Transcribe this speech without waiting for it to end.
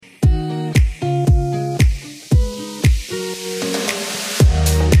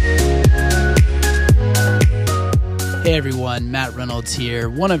everyone, Matt Reynolds here,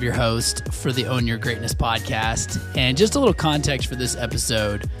 one of your hosts for the Own Your Greatness podcast. And just a little context for this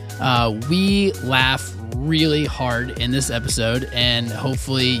episode. We laugh really hard in this episode, and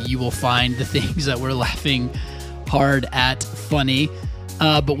hopefully you will find the things that we're laughing hard at funny.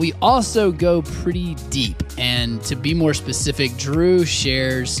 But we also go pretty deep. And to be more specific, Drew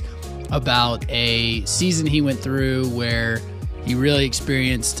shares about a season he went through where he really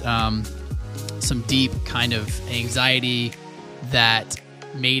experienced some deep kind of anxiety that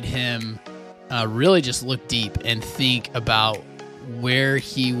made him really just look deep and think about where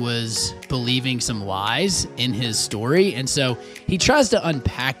he was believing some lies in his story. And so he tries to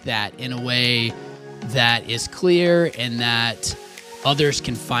unpack that in a way that is clear and that others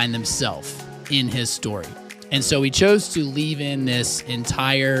can find themselves in his story. And so he chose to leave in this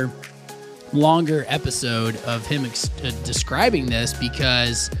entire longer episode of him describing this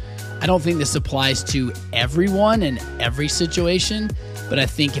because I don't think this applies to everyone in every situation, but I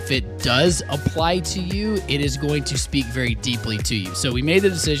think if it does apply to you, it is going to speak very deeply to you. So we made the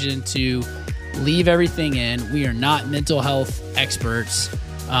decision to leave everything in. We are not mental health experts.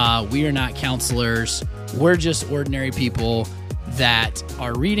 We are not counselors. We're just ordinary people that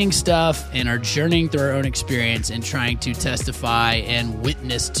are reading stuff and are journeying through our own experience and trying to testify and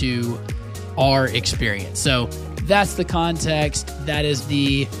witness to our experience. So that's the context. That is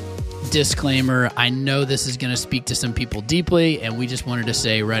the disclaimer. I know this is going to speak to some people deeply, and we just wanted to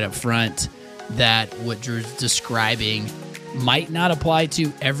say right up front that what Drew's describing might not apply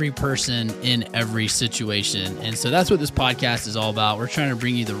to every person in every situation. And so that's what this podcast is all about. We're trying to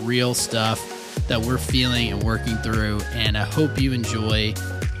bring you the real stuff that we're feeling and working through, and I hope you enjoy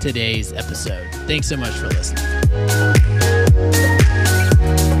today's episode. Thanks so much for listening.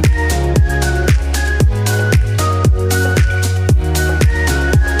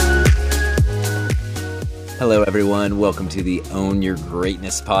 Hello, everyone. Welcome to the Own Your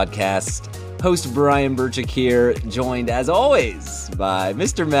Greatness podcast. Host Brian Burchick here, joined as always by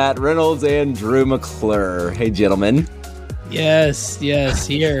Mr. Matt Reynolds and Drew McClure. Hey, gentlemen. Yes,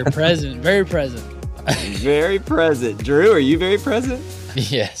 here, present, very present. Very present. Drew, are you very present?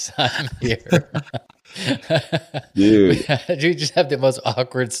 Yes, I'm here. Dude. You just have the most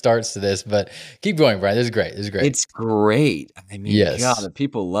awkward starts to this, but keep going, Brian. This is great. It's great. I mean, yes. God, the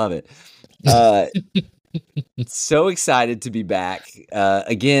people love it. So excited to be back.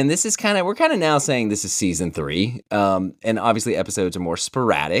 Again, this is we're kind of now saying this is season 3. And obviously episodes are more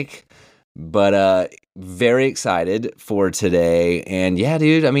sporadic, but very excited for today. And yeah,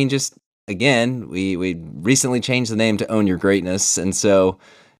 dude, I mean, just again, we recently changed the name to Own Your Greatness. And so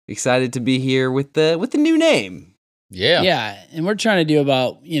excited to be here with the new name. Yeah. Yeah. And we're trying to do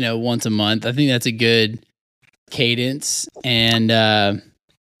about, once a month. I think that's a good cadence. And,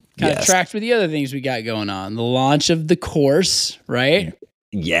 kind of tracks with the other things we got going on. The launch of the course, right?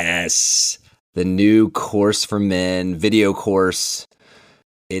 Yes. The new course for men, video course.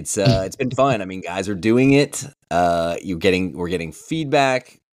 It's been fun. I mean, guys are doing it. We're getting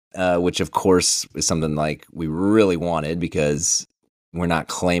feedback, which of course is something like we really wanted because we're not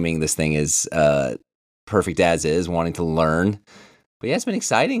claiming this thing is perfect as is, wanting to learn. But yeah, it's been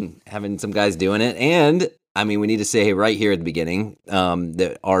exciting having some guys doing it. And I mean, we need to say right here at the beginning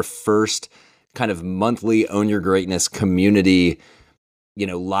that our first kind of monthly Own Your Greatness community,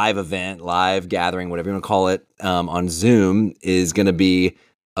 live event, live gathering, whatever you want to call it, on Zoom is going to be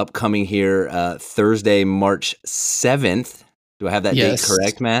upcoming here Thursday, March 7th. Do I have that date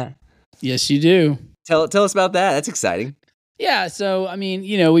correct, Matt? Yes, you do. Tell us about that. That's exciting. Yeah. So, I mean,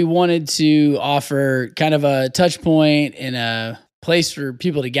 we wanted to offer kind of a touch point and a place for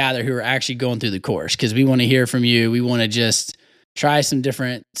people to gather who are actually going through the course because we want to hear from you. We want to just try some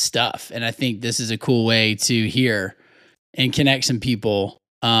different stuff. And I think this is a cool way to hear and connect some people.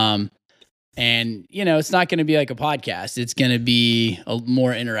 And, it's not going to be like a podcast. It's going to be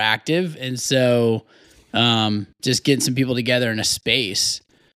more interactive. And so just getting some people together in a space,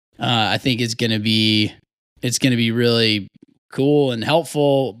 I think it's going to be really cool and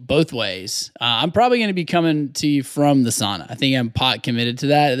helpful both ways. I'm probably going to be coming to you from the sauna. I think I'm pot committed to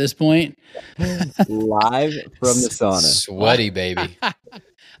that at this point. Live from the sauna. Sweaty, baby.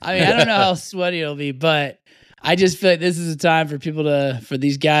 I mean, I don't know how sweaty it'll be, but I just feel like this is a time for for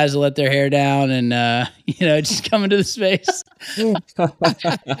these guys to let their hair down and, just come into the space. Just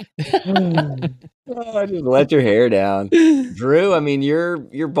let your hair down. Drew, I mean,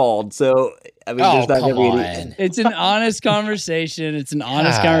 you're bald, so I mean, there's not come gonna be on. It's an honest conversation. It's an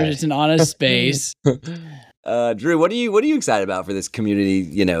honest conversation. It's an honest space. Drew, what are you excited about for this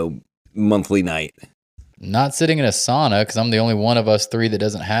community, monthly night? Not sitting in a sauna because I'm the only one of us three that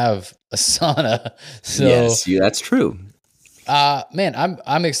doesn't have a sauna. So yes, that's true. Man,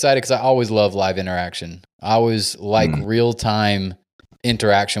 I'm excited because I always love live interaction. I always like real time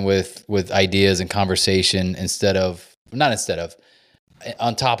interaction with ideas and conversation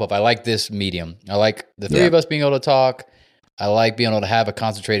on top of. I like this medium. I like the three of us being able to talk. I like being able to have a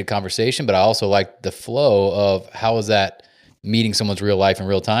concentrated conversation, but I also like the flow of how is that meeting someone's real life in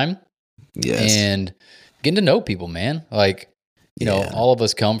real time. Yes. And getting to know people, man. Like, you know, all of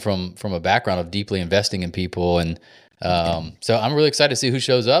us come from a background of deeply investing in people. And so I'm really excited to see who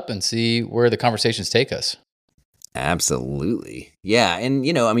shows up and see where the conversations take us. Absolutely. Yeah. And,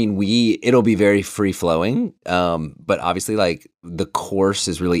 you know, I mean, it'll be very free flowing. But obviously, like, the course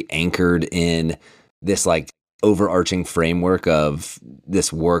is really anchored in this, like, overarching framework of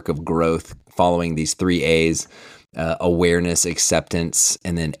this work of growth following these 3 A's, awareness, acceptance,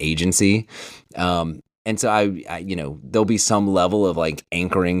 and then agency. And so I, you know, there'll be some level of like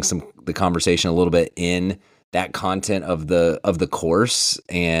anchoring the conversation a little bit in that content of the course.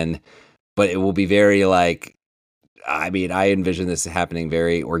 But it will be very like, I mean, I envision this happening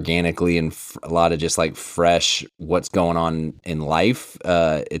very organically and a lot of just like fresh, what's going on in life.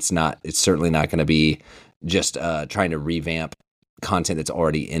 It's certainly not going to be just trying to revamp content that's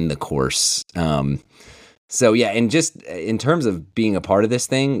already in the course. So yeah, and just in terms of being a part of this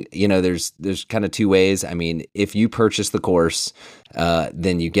thing, you know, there's kind of 2 ways. I mean, if you purchase the course,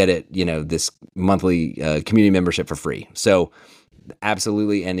 then you get it, you know, this monthly community membership for free. So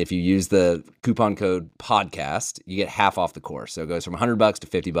absolutely. And if you use the coupon code podcast, you get half off the course. So it goes from $100 to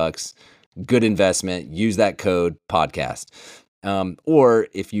 $50. Good investment. Use that code podcast. Or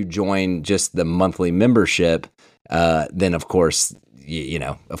if you join just the monthly membership, then of course, you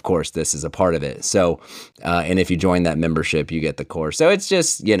know, of course, this is a part of it. So, and if you join that membership, you get the course. So it's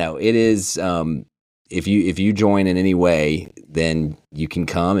just, you know, it is, if you join in any way, then you can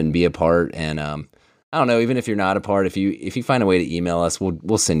come and be a part. And, I don't know, even if you're not a part, if you find a way to email us,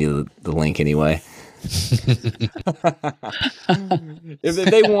 we'll send you the link anyway. If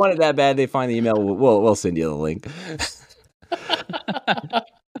they want it that bad, they find the email, we'll send you the link.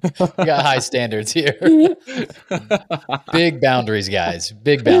 We got high standards here. Big boundaries, guys.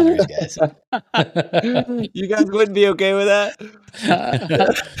 Big boundaries, guys. You guys wouldn't be okay with that?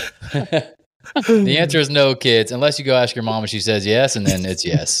 The answer is no, kids, unless you go ask your mom and she says yes, and then it's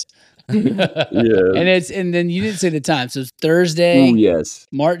yes. And then you didn't say the time. So it's Thursday, yes,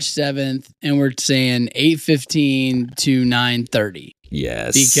 March 7th, and we're saying 8:15 to 9:30.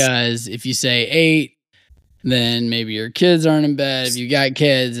 Yes. Because if you say 8, then maybe your kids aren't in bed. If you got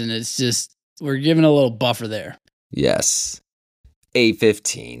kids, and it's just, we're giving a little buffer there. Yes.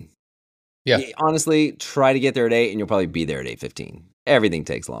 8:15. Yeah. Honestly, try to get there at 8 and you'll probably be there at 8:15. Everything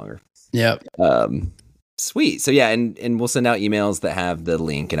takes longer. Yep. Sweet. So yeah, and we'll send out emails that have the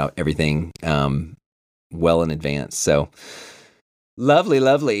link and everything well in advance. So lovely.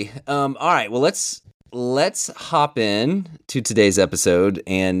 All right. Well, let's hop in to today's episode.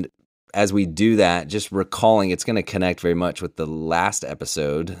 And as we do that, just recalling, it's going to connect very much with the last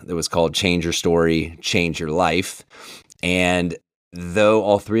episode that was called Change Your Story, Change Your Life. And though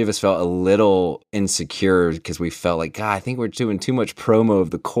all 3 of us felt a little insecure because we felt like, God, I think we're doing too much promo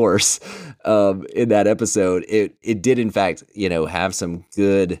of the course in that episode, it did, in fact, you know, have some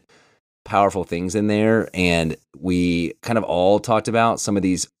good, powerful things in there. And we kind of all talked about some of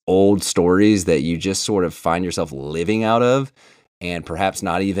these old stories that you just sort of find yourself living out of, and perhaps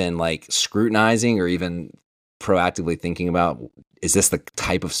not even like scrutinizing or even proactively thinking about, is this the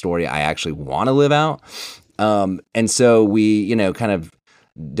type of story I actually want to live out? And so we, you know, kind of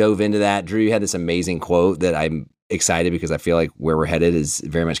dove into that. Drew, you had this amazing quote that I'm excited because I feel like where we're headed is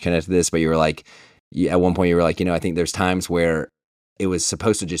very much connected to this. But you were like, at one point you were like, you know, I think there's times where it was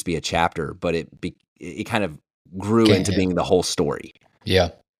supposed to just be a chapter, but it kind of grew into being the whole story. Yeah.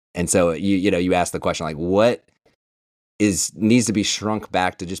 And so you asked the question, like, what needs to be shrunk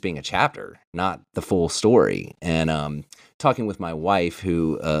back to just being a chapter, not the full story. And talking with my wife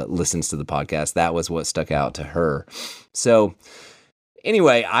who listens to the podcast, that was what stuck out to her. So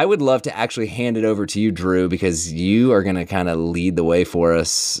anyway, I would love to actually hand it over to you, Drew, because you are going to kind of lead the way for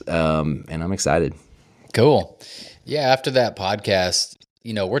us. And I'm excited. Cool. Yeah. After that podcast,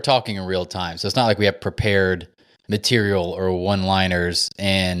 you know, we're talking in real time. So it's not like we have prepared material or one-liners.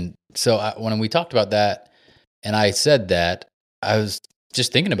 And so when we talked about that, and I said that, I was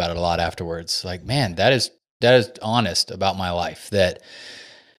just thinking about it a lot afterwards. Like, man, that is honest about my life. That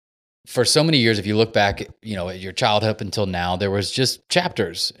for so many years, if you look back, you know, at your childhood up until now, there was just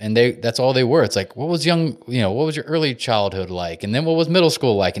chapters, and that's all they were. It's like, what was what was your early childhood like? And then what was middle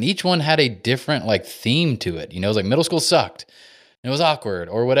school like? And each one had a different like theme to it. You know, it was like middle school sucked, and it was awkward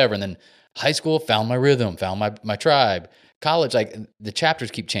or whatever. And then high school, found my rhythm, found my tribe. college, like the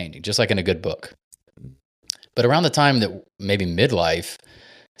chapters keep changing, just like in a good book. But around the time that maybe midlife,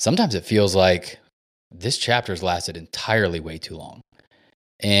 sometimes it feels like this chapter's lasted entirely way too long.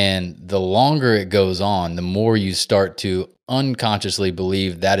 And the longer it goes on, the more you start to unconsciously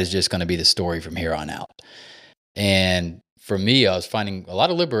believe that is just going to be the story from here on out. And for me, I was finding a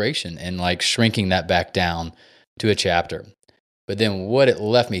lot of liberation in like shrinking that back down to a chapter. But then what it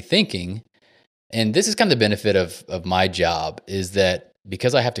left me thinking, and this is kind of the benefit of my job, is that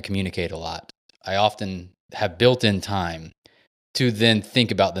because I have to communicate a lot, I often have built-in time to then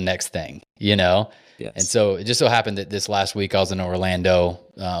think about the next thing, you know? Yes. And so it just so happened that this last week I was in Orlando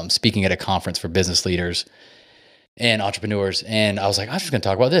speaking at a conference for business leaders and entrepreneurs. And I was like, I'm just going to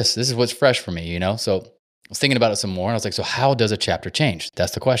talk about this. This is what's fresh for me, you know? So I was thinking about it some more. And I was like, so how does a chapter change?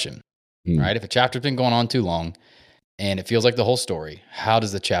 That's the question, right? If a chapter's been going on too long and it feels like the whole story, how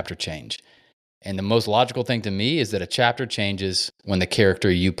does the chapter change? And the most logical thing to me is that a chapter changes when the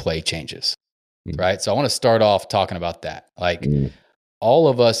character you play changes, right? So I want to start off talking about that. Like all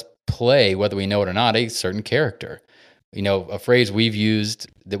of us play, whether we know it or not, a certain character. You know, a phrase we've used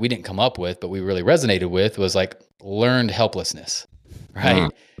that we didn't come up with, but we really resonated with was like learned helplessness, right?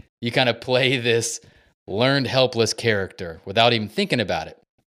 You kind of play this learned helpless character without even thinking about it.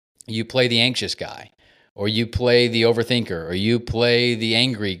 You play the anxious guy, or you play the overthinker, or you play the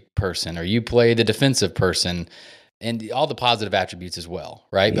angry person, or you play the defensive person, and all the positive attributes as well,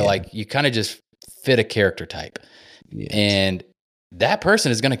 right? But like you kind of just fit a character type. And that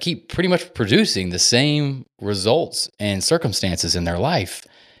person is going to keep pretty much producing the same results and circumstances in their life,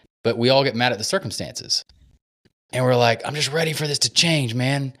 but we all get mad at the circumstances. And we're like, I'm just ready for this to change,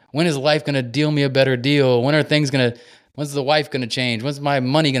 man. When is life going to deal me a better deal? When's the wife going to change? When's my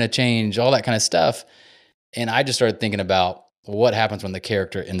money going to change? All that kind of stuff. And I just started thinking about what happens when the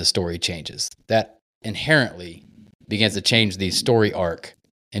character in the story changes. That inherently begins to change the story arc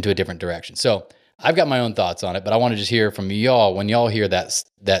into a different direction. So I've got my own thoughts on it, but I want to just hear from y'all. When y'all hear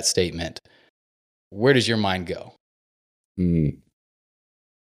that statement, where does your mind go?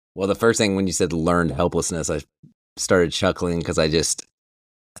 Well, the first thing when you said learned helplessness, I started chuckling because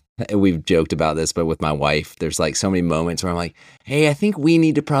we've joked about this, but with my wife, there's like so many moments where I'm like, hey, I think we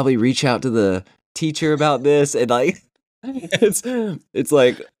need to probably reach out to the teacher about this. And like, it's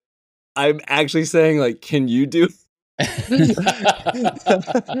like, I'm actually saying like, can you do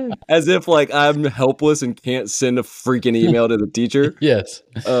as if like I'm helpless and can't send a freaking email to the teacher. Yes.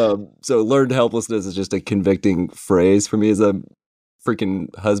 So learned helplessness is just a convicting phrase for me as a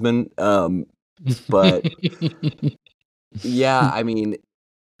freaking husband. But yeah, I mean,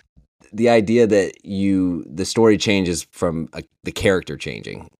 the idea that the story changes from the character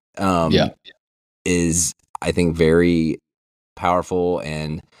changing is, I think, very powerful.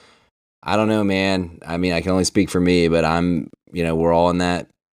 And I don't know, man. I mean, I can only speak for me, but we're all in that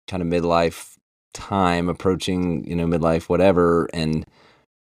kind of midlife time, approaching, midlife, whatever. And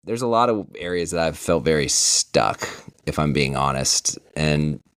there's a lot of areas that I've felt very stuck, if I'm being honest.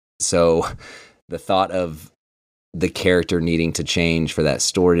 And so the thought of the character needing to change for that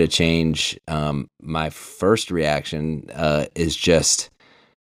story to change, my first reaction is just,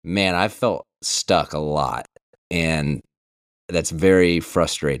 man, I've felt stuck a lot. And that's very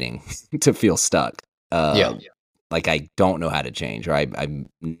frustrating to feel stuck. Like I don't know how to change, or I'm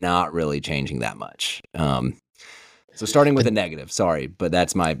not really changing that much. So starting with a negative, sorry, but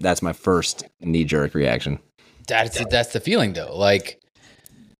that's my first knee-jerk reaction. That's the feeling though. Like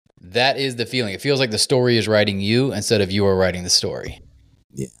that is the feeling. It feels like the story is writing you instead of you are writing the story.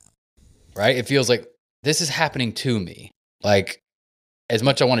 Yeah. Right? It feels like this is happening to me. Like as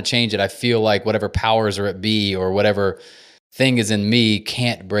much as I want to change it, I feel like whatever powers are at be or whatever thing is in me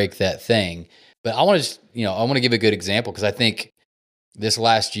can't break that thing. But I want to give a good example because I think this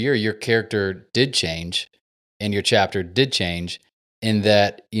last year your character did change and your chapter did change in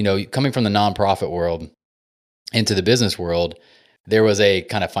that, coming from the nonprofit world into the business world, there was a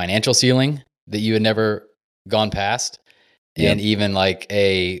kind of financial ceiling that you had never gone past and even like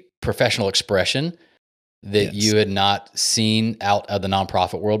a professional expression that you had not seen out of the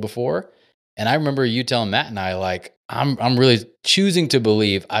nonprofit world before. And I remember you telling Matt and I, like, I'm really choosing to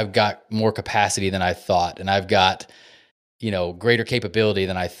believe I've got more capacity than I thought. And I've got, greater capability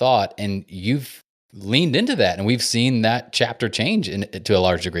than I thought. And you've leaned into that. And we've seen that chapter change to a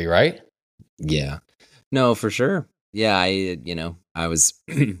large degree, right? Yeah. No, for sure. Yeah. I was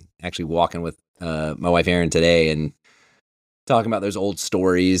actually walking with my wife, Erin, today and talking about those old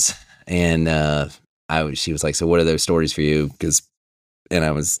stories. And she was like, so what are those stories for you? And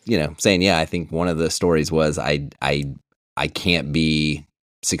I was, saying, I think one of the stories was I can't be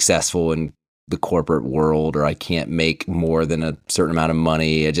successful and the corporate world, or I can't make more than a certain amount of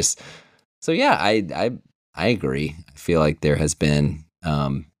money. So yeah, I agree. I feel like there has been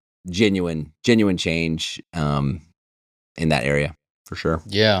genuine change in that area for sure.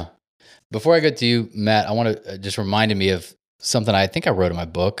 Yeah. Before I get to you, Matt, I want to just reminded me of something I think I wrote in my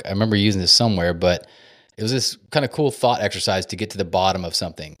book. I remember using this somewhere, but it was this kind of cool thought exercise to get to the bottom of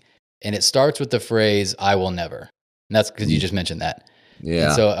something. And it starts with the phrase, I will never. And that's because you just mentioned that. Yeah.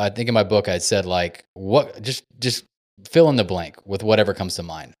 And so I think in my book, I said like, what, just fill in the blank with whatever comes to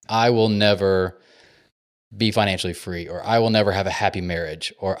mind. I will never be financially free, or I will never have a happy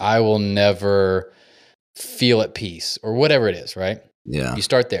marriage, or I will never feel at peace, or whatever it is, right? Yeah. You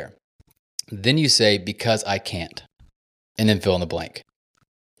start there. Then you say, because I can't, and then fill in the blank.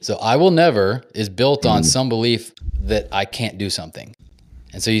 So I will never is built on some belief that I can't do something.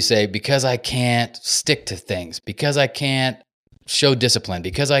 And so you say, because I can't stick to things, because I can't show discipline,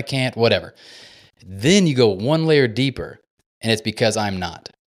 because I can't, whatever. Then you go one layer deeper, and it's because I'm not.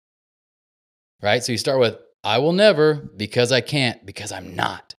 Right? So you start with, I will never, because I can't, because I'm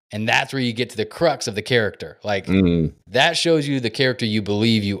not. And that's where you get to the crux of the character. Like that shows you the character you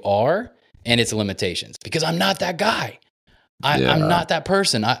believe you are and its limitations, because I'm not that guy. I'm not that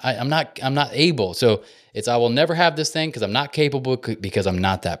person. I'm not able. So it's, I will never have this thing because I'm not capable, because I'm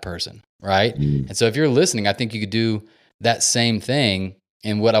not that person. Right. And so if you're listening, I think you could do that same thing.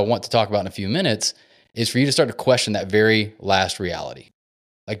 And what I want to talk about in a few minutes is for you to start to question that very last reality.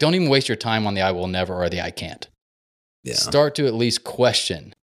 Like, don't even waste your time on the I will never or the I can't. Yeah. Start to at least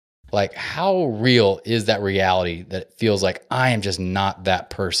question, like, how real is that reality that it feels like I am just not that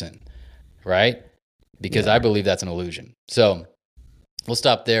person, right? Because I believe that's an illusion. So we'll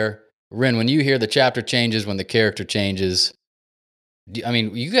stop there. Ren, when you hear the chapter changes, when the character changes, I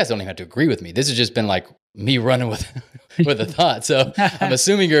mean, you guys don't even have to agree with me. This has just been like me running with a thought. So I'm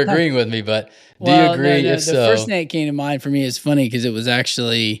assuming you're agreeing with me, but do you agree? No, if the so, first thing that came to mind for me is funny because it was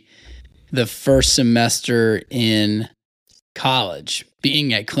actually the first semester in college,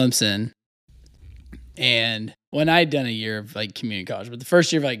 being at Clemson. And when I'd done a year of like community college, but the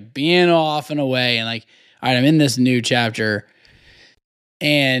first year of like being off and away and like, all right, I'm in this new chapter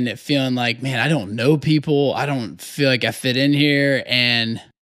and feeling like, man, I don't know people. I don't feel like I fit in here. And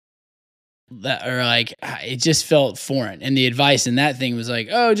that, or like, it just felt foreign. And the advice in that thing was like,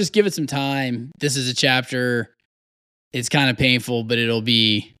 oh, just give it some time. This is a chapter. It's kind of painful, but it'll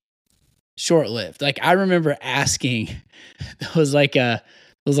be short-lived. Like I remember asking, it was like one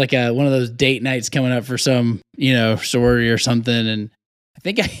of those date nights coming up for some, sorority or something. And I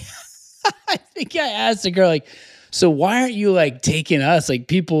think I asked a girl like, so why aren't you like taking us like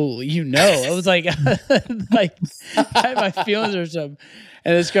people, I was like, like I had my feelings or something.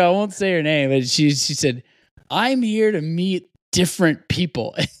 And this girl, I won't say her name, but she said, I'm here to meet different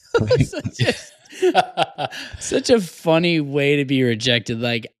people. Such a funny way to be rejected.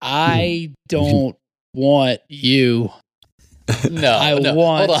 Like, I don't want you. No, I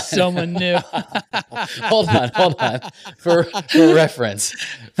want someone new. Hold on. For reference,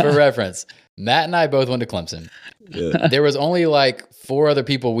 Matt and I both went to Clemson. Yeah. There was only like 4 other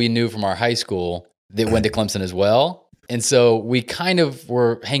people we knew from our high school that went to Clemson as well. And so we kind of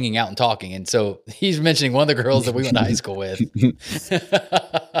were hanging out and talking. And so he's mentioning one of the girls that we went to high school with,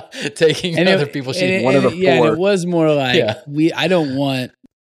 taking other people. She's one of the 4. Yeah, and it was more like, I don't want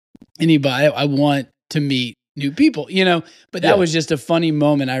anybody. I want to meet new people, but that was just a funny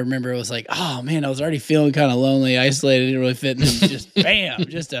moment. I remember it was like, oh man, I was already feeling kind of lonely, isolated, didn't really fit. And then just bam,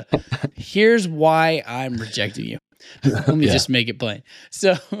 here's why I'm rejecting you. Let me just make it plain.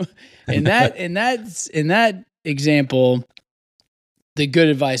 So in that example, the good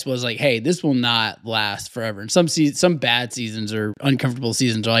advice was like, hey, this will not last forever. And some bad seasons or uncomfortable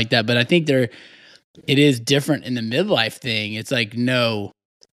seasons are like that. But I think it is different in the midlife thing. It's like, no,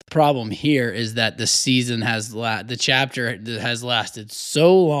 the problem here is that the season the chapter has lasted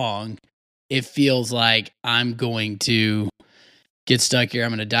so long. It feels like I'm going to get stuck here.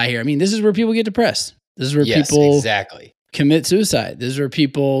 I'm going to die here. I mean, this is where people get depressed. This is where people commit suicide. This is where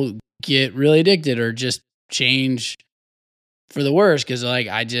people get really addicted or just change for the worse. Cause like,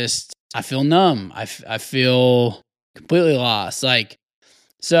 I feel numb. I feel completely lost. Like,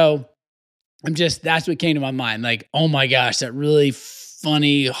 so that's what came to my mind. Like, oh my gosh, that really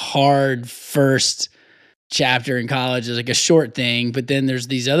funny, hard first chapter in college is like a short thing. But then there's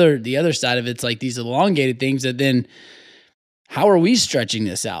the other side of it's like these elongated things that then, how are we stretching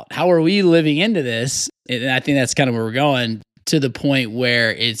this out? How are we living into this? And I think that's kind of where we're going, to the point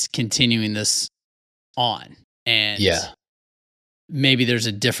where it's continuing this on. And maybe there's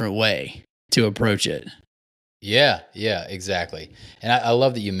a different way to approach it. Yeah, yeah, exactly. And I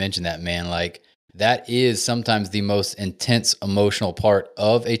love that you mentioned that, man. Like, that is sometimes the most intense emotional part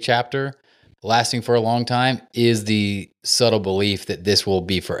of a chapter lasting for a long time is the subtle belief that this will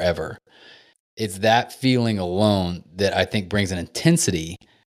be forever. It's that feeling alone that I think brings an intensity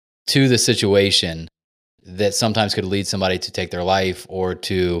to the situation that sometimes could lead somebody to take their life or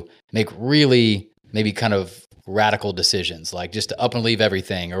to make really maybe kind of radical decisions, like just to up and leave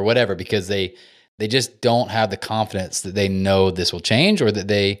everything or whatever, because they just don't have the confidence that they know this will change or that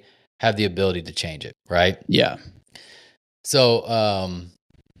they have the ability to change it, right? Yeah. So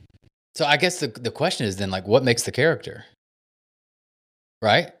so I guess the question is then, like, what makes the character?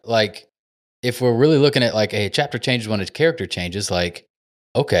 Right? Like, if we're really looking at like a chapter changes when a character changes, like,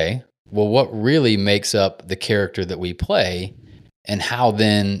 okay, well, what really makes up the character that we play, and how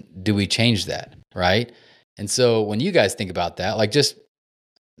then do we change that, right? And so when you guys think about that, like, just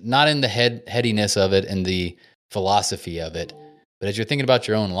not in the headiness of it and the philosophy of it, but as you're thinking about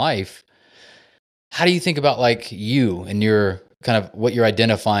your own life, how do you think about like you and your kind of what you're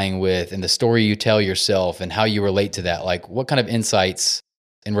identifying with and the story you tell yourself and how you relate to that? Like, what kind of insights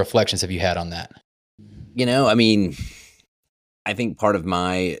and reflections have you had on that? I mean, I think part of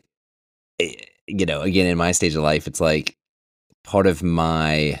my, again, in my stage of life, it's like part of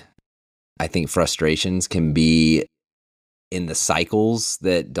my, I think, frustrations can be in the cycles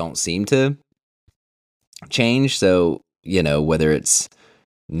that don't seem to change. So, whether it's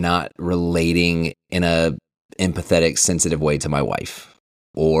not relating in a empathetic, sensitive way to my wife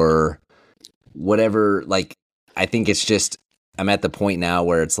or whatever, like, I think it's just, I'm at the point now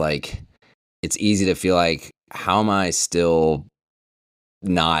where it's like, it's easy to feel like, how am I still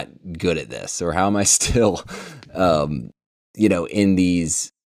not good at this? Or how am I still, in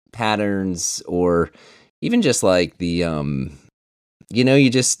these patterns, or even just like the,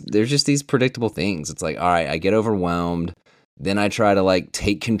 there's just these predictable things. It's like, all right, I get overwhelmed. Then I try to like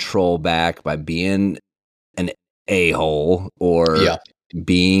take control back by being an a-hole or Yeah.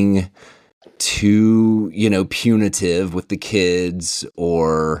 being too, punitive with the kids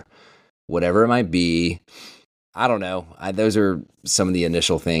or whatever it might be. I don't know. Those are some of the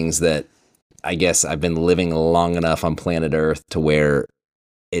initial things that I guess I've been living long enough on planet Earth to where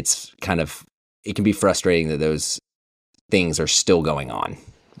it's it can be frustrating that those things are still going on.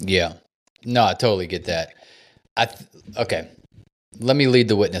 Yeah. No, I totally get that. Okay. Let me lead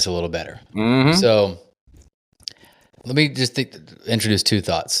the witness a little better. Mm-hmm. So let me just introduce two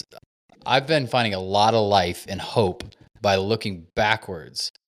thoughts. I've been finding a lot of life and hope by looking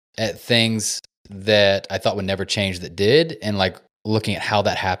backwards at things that I thought would never change that did, and like looking at how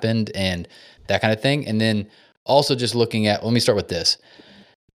that happened and that kind of thing. And then also just looking at, let me start with this.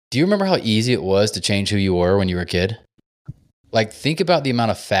 Do you remember how easy it was to change who you were when you were a kid? Like, think about the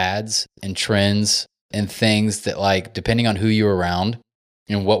amount of fads and trends and things that, like, depending on who you were around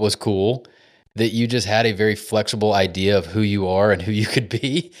and what was cool, that you just had a very flexible idea of who you are and who you could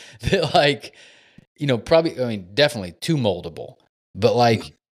be. That, like, probably, I mean, definitely too moldable. But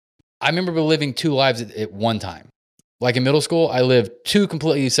like, I remember living two lives at one time. Like in middle school, I lived two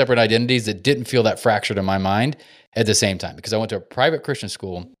completely separate identities that didn't feel that fractured in my mind at the same time, because I went to a private Christian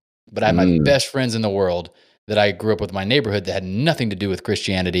school, but I had my best friends in the world that I grew up with in my neighborhood that had nothing to do with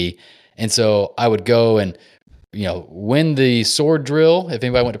Christianity. And so I would go and, win the sword drill. If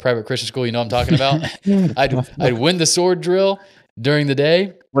anybody went to private Christian school, you know what I'm talking about. I'd win the sword drill during the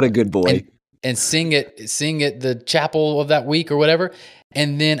day. What a good boy. And sing at the chapel of that week or whatever.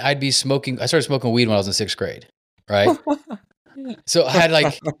 And then I started smoking weed when I was in 6th grade. Right. So I had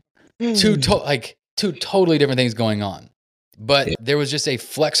like two totally different things going on, but there was just a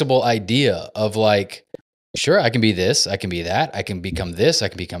flexible idea of like, sure, I can be this, I can be that, I can become this, I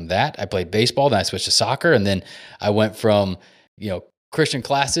can become that. I played baseball, then I switched to soccer. And then I went from, Christian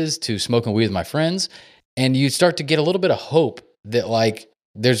classes to smoking weed with my friends. And you start to get a little bit of hope that like,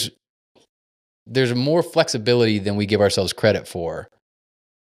 there's more flexibility than we give ourselves credit for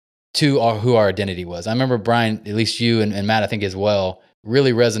to who our identity was. I remember, Brian, at least you and Matt, I think as well,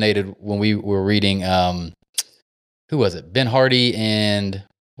 really resonated when we were reading, who was it? Ben Hardy and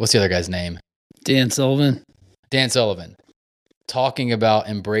what's the other guy's name? Dan Sullivan, talking about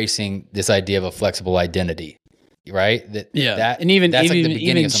embracing this idea of a flexible identity, right? And even that's even, like the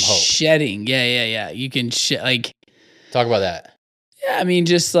beginning of some hope. Shedding. Yeah. You can talk about that. Yeah, I mean,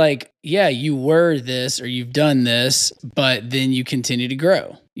 just like, yeah, you were this or you've done this, but then you continue to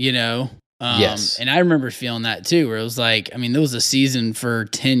grow, Yes. And I remember feeling that too, where it was like, I mean, there was a season for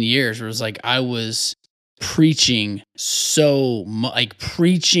 10 years where it was like, I was preaching so much, like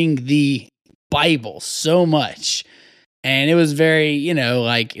preaching the Bible so much. And it was very,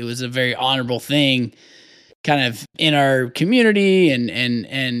 it was a very honorable thing kind of in our community and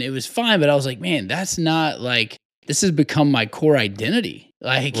it was fine. But I was like, man, that's not like, this has become my core identity.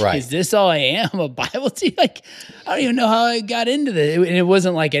 Like, is this all I am? A Bible teacher? Like, I don't even know how I got into this. And it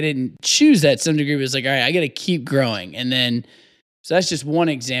wasn't like I didn't choose that. Some degree, it was like, all right, I got to keep growing. And then, so that's just one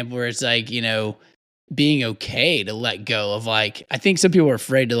example where it's like, you know, being okay to let go of, like, I think some people are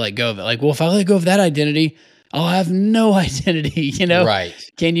afraid to let go of it. Like, well, if I let go of that identity, I'll have no identity, you know? Right.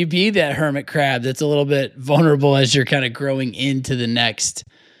 Can you be that hermit crab that's a little bit vulnerable as you're kind of growing into the next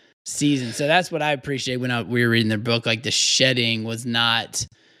season? So that's what I appreciate when we were reading their book. Like, the shedding was not,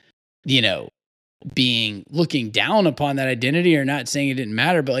 you know, looking down upon that identity or not saying it didn't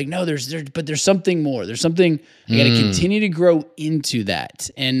matter, but like, no, there's something more. There's something I got to continue to grow into that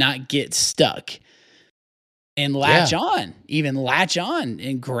and not get stuck and latch on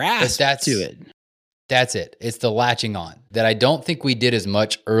and grasp to it. That's it. It's the latching on that I don't think we did as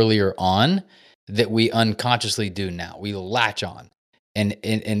much earlier on that we unconsciously do now. We latch on. And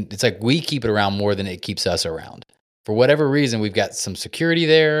it's like we keep it around more than it keeps us around. For whatever reason, we've got some security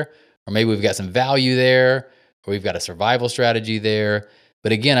there, or maybe we've got some value there, or we've got a survival strategy there.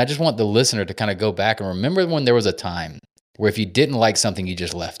 But again, I just want the listener to kind of go back and remember when there was a time where if you didn't like something, you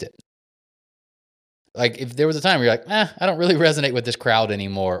just left it. Like if there was a time where you're like, I don't really resonate with this crowd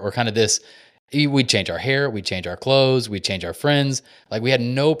anymore, or kind of this, we'd change our hair, we'd change our clothes, we'd change our friends. Like we had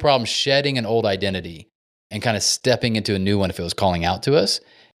no problem shedding an old identity and kind of stepping into a new one if it was calling out to us.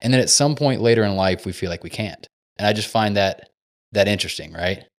 And then at some point later in life, we feel like we can't. And I just find that interesting,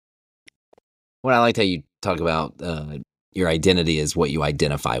 right? Well, I liked how you talk about your identity is what you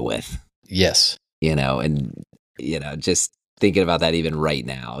identify with. Yes. You know, and, you know, just thinking about that even right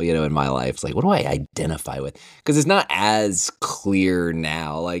now, you know, in my life, it's like, what do I identify with? Because it's not as clear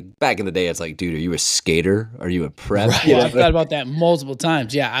now. Like back in the day, it's like, dude, are you a skater? Are you a prep? Right. Yeah, I've thought about that multiple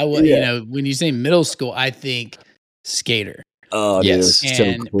times. Yeah, I would. You know, when you say middle school, I think skater. Oh, yes. Dude, so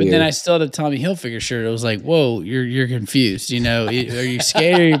clear. But then I still had a Tommy Hilfiger shirt. I was like, whoa, you're confused. You know, are you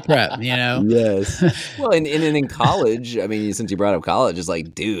skater or you prep? You know? Yes. Well, and in college, I mean, since you brought up college, it's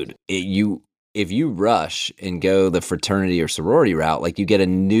like, dude, if you rush and go the fraternity or sorority route, like you get a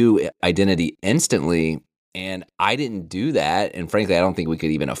new identity instantly. And I didn't do that. And frankly, I don't think we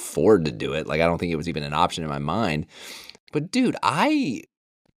could even afford to do it. Like, I don't think it was even an option in my mind. But dude, I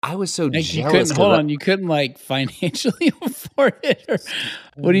was so like jealous. You couldn't like financially afford it? Or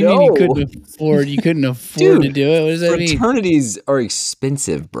what do you mean you couldn't afford? You couldn't afford to do it? What does that mean? Fraternities are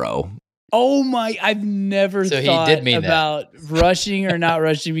expensive, bro. Oh my, I've never thought about rushing or not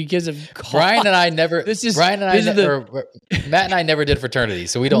rushing because of cost. Matt and I never did fraternity,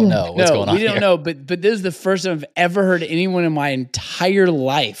 so we don't know what's going on. We don't know, but this is the first time I've ever heard anyone in my entire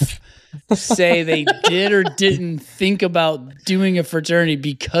life say they did or didn't think about doing a fraternity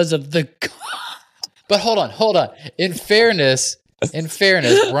because of the cost. But hold on. In fairness,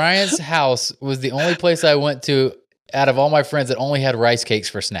 Brian's house was the only place I went to out of all my friends that only had rice cakes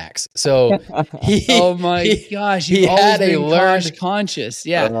for snacks. So oh my gosh, you've always been cost conscious.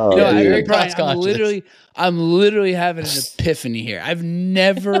 Yeah. I'm literally having an epiphany here. I've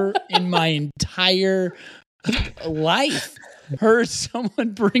never in my entire life heard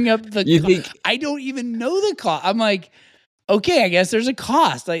someone bring up I don't even know the cost. I'm like, okay, I guess there's a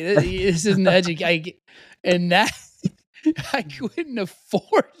cost. Like this isn't education, and that I couldn't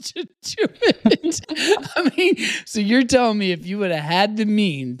afford to do it. I mean, so you're telling me if you would have had the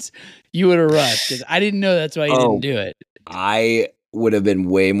means, you would have rushed? Because I didn't know that's why you didn't do it. I would have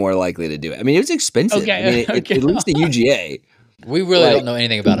been way more likely to do it. I mean, it was expensive. Okay, I mean, at least the UGA. We really don't know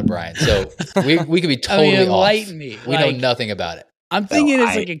anything about it, Brian. So we could be totally enlighten off. Me. We know nothing about it. I'm thinking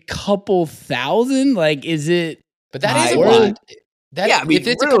it's like a couple thousand. Like, is it? But that is a lot. I mean, if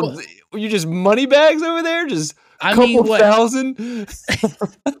it's you just money bags over there, just. Thousand? You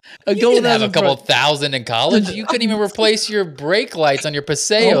didn't have a couple thousand in college. You couldn't even replace your brake lights on your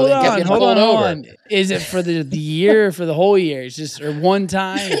Paseo. Hold on. Is it for the year or for the whole year? It's just or one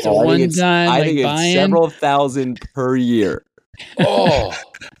time? It's a one time. I think it's several thousand per year. Oh.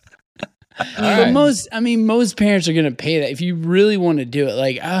 But most parents are gonna pay that if you really want to do it.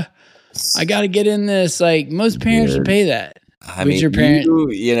 Like, I got to get in this. Like, most parents would pay that. I mean, your parent?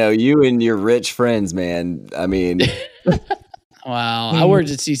 You and your rich friends, man. I mean, wow. I worked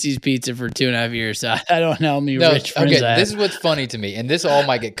at CC's Pizza for 2.5 years, so I don't know how many rich friends I have. This is what's funny to me, and this all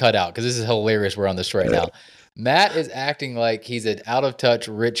might get cut out because this is hilarious. We're on this right now. Matt is acting like he's an out-of-touch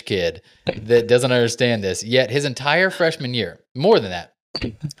rich kid that doesn't understand this, yet his entire freshman year, more than that,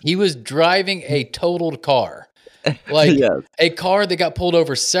 he was driving a totaled car. Like a car that got pulled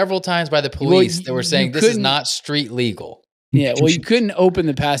over several times by the police that were saying this is not street legal. Yeah, well, you couldn't open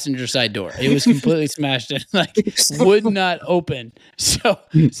the passenger side door. It was completely smashed in, like would not open. So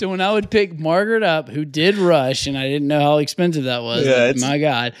when I would pick Margaret up, who did rush, and I didn't know how expensive that was. Yeah, like, my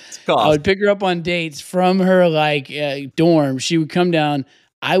God, cost. I would pick her up on dates from her dorm. She would come down.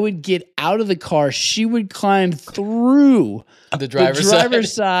 I would get out of the car. She would climb through The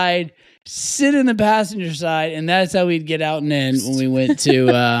driver's side, sit in the passenger side, and that's how we'd get out and in when we went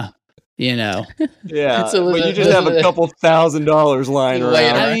to. Yeah, So but you just have a couple $1,000 lying around.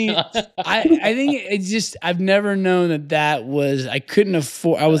 I mean, I think it's just I've never known that was I couldn't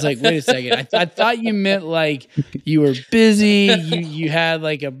afford. I was like, wait a second, I thought you meant like you were busy, you had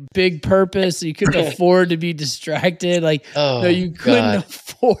like a big purpose, so you couldn't afford to be distracted. Like, no, you couldn't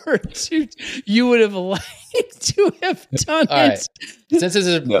afford to. You would have liked to have done All it. right. Since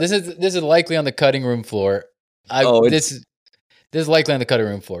this is likely on the cutting room floor. This is likely on the cutting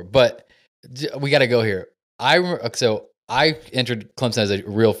room floor, but we got to go here. I entered Clemson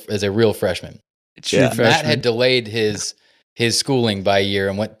as a real freshman. Matt had delayed his schooling by a year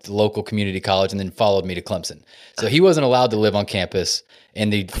and went to local community college and then followed me to Clemson. So he wasn't allowed to live on campus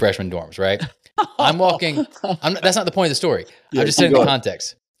in the freshman dorms, right? I'm walking. That's not the point of the story. I'm just saying the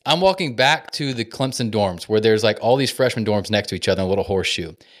context. I'm walking back to the Clemson dorms where there's like all these freshman dorms next to each other in a little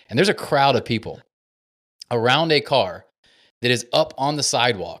horseshoe. And there's a crowd of people around a car that is up on the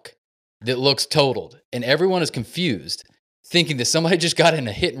sidewalk that looks totaled. And everyone is confused, thinking that somebody just got in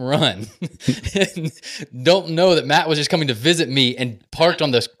a hit and run and don't know that Matt was just coming to visit me and parked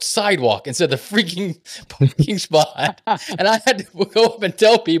on the sidewalk instead of the freaking parking spot. And I had to go up and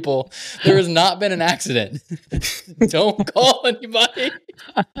tell people there has not been an accident. Don't call anybody.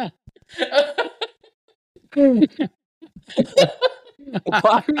 Why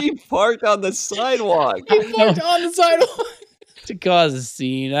are you parked on the sidewalk? You parked on the sidewalk. To cause a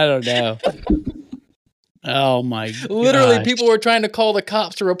scene. I don't know. Oh my God. Literally, people were trying to call the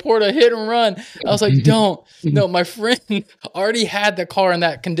cops to report a hit and run. I was like, don't. No, my friend already had the car in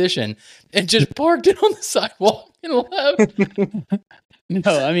that condition and just parked it on the sidewalk and left.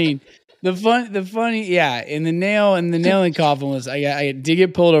 No, I mean, the funny, yeah, and the nail in the coffin was, I did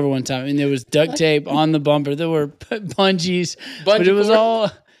get pulled over one time, and there was duct tape on the bumper. There were bungees, but it was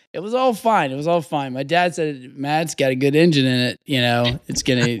all fine. It was all fine. My dad said, Matt's got a good engine in it. You know, it's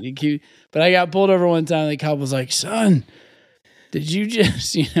going to keep. But I got pulled over one time. The cop was like, son, did you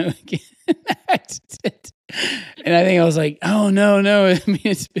just, get in an accident? And I think I was like, oh, no. I mean,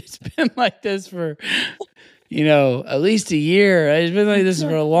 it's been like this for, at least a year. It's been like this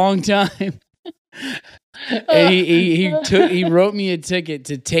for a long time. And he wrote me a ticket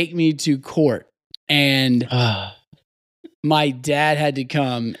to take me to court. And my dad had to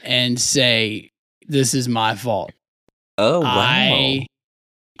come and say, this is my fault. Oh, wow.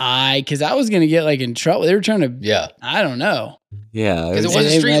 Because I was going to get in trouble. They were trying to, I don't know. Yeah. Because it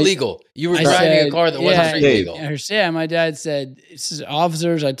wasn't street legal. You were driving a car that wasn't street legal. Yeah, my dad said, this is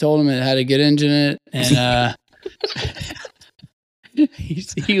officers. I told him it had a good engine in it. And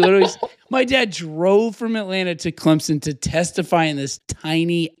he literally, my dad drove from Atlanta to Clemson to testify in this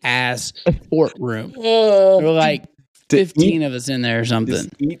tiny ass courtroom. There were like 15 of us in there or something. Just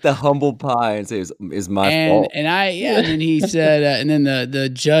eat the humble pie and say it's my fault. And then he said, and then the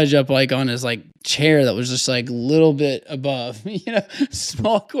judge up on his chair that was just a little bit above,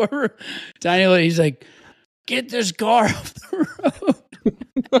 small courtroom, tiny little, he's like, get this car off the road.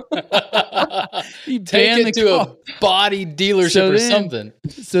 He take it to a body dealership or something.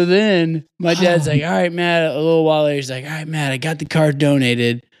 So then my dad's like, all right, Matt, a little while later, he's like, all right, Matt, I got the car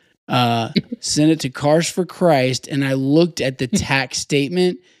donated. Sent it to Cars for Christ, and I looked at the tax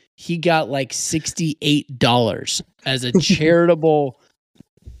statement. He got $68 as a charitable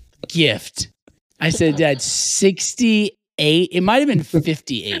gift. I said, Dad, 68. It might have been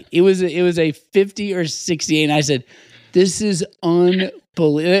 58. It was a 50 or 68. And I said, this is unbelievable.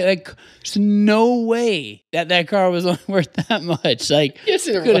 There's no way that car was only worth that much. Yes,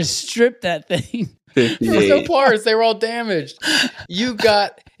 it could have stripped that thing. There was no parts. They were all damaged. You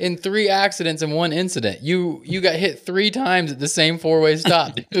got in 3 accidents and 1 incident. You got hit 3 times at the same 4-way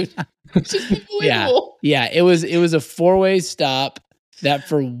stop, dude. It's just unbelievable. Yeah. It was a 4-way stop that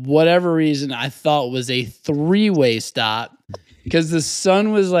for whatever reason I thought was a 3-way stop because the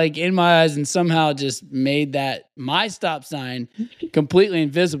sun was in my eyes and somehow just made my stop sign completely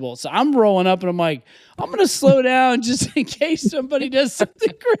invisible. So I'm rolling up and I'm like, I'm going to slow down just in case somebody does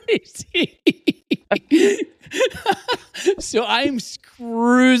something crazy. So I'm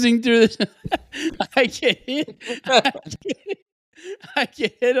cruising through this. I get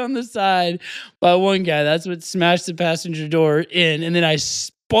hit on the side by one guy. That's what smashed the passenger door in. And then I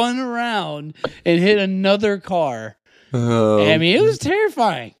spun around and hit another car. I mean, it was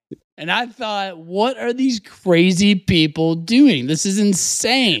terrifying. And I thought, what are these crazy people doing? This is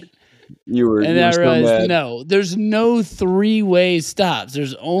insane. You were, and you I were so realized, mad. no, there's no 3-way stops.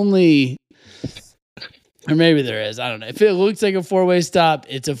 There's only, or maybe there is. I don't know. If it looks like a 4-way stop,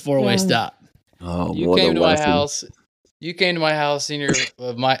 it's a 4-way stop. Oh, You what a came to my lesson. house. You came to my house senior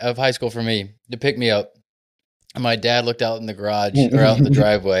of high school for me to pick me up. And my dad looked out in the garage or out in the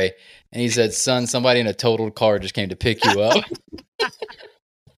driveway, and he said, "Son, somebody in a totaled car just came to pick you up."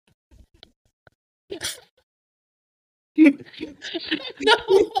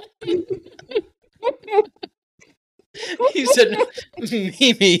 He said,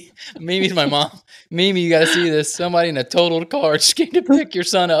 Mimi's my mom. Mimi, you got to see this. Somebody in a totaled car just came to pick your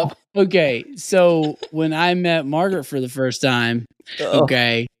son up. Okay, so when I met Margaret for the first time,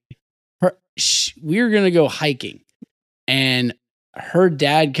 okay, we were going to go hiking, and her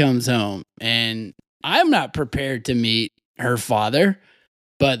dad comes home, and I'm not prepared to meet her father,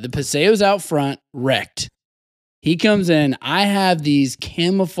 but the Paseo's out front, wrecked. He comes in. I have these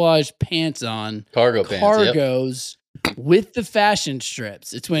camouflage pants on, Cargo pants. Yep. cargos with the fashion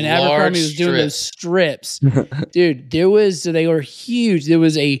strips. It's when Large Abercrombie was doing those strips. Dude, they were huge. There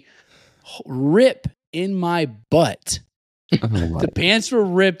was a rip in my butt. The pants were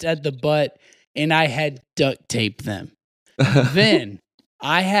ripped at the butt, and I had duct taped them. Then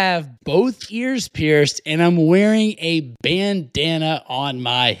I have both ears pierced, and I'm wearing a bandana on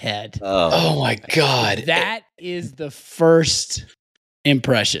my head. Oh my God. That is the first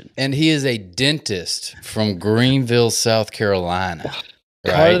impression. And he is a dentist from Greenville, South Carolina.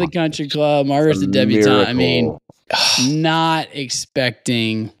 Part of the country club. Margaret's a debutante. I mean, Miracle. not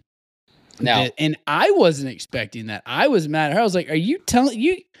expecting Now, that. And I wasn't expecting that. I was mad at her. I was like, are you telling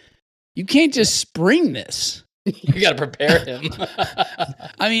you can't just spring this? you got to prepare him.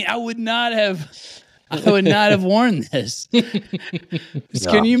 I mean, I would not have worn this.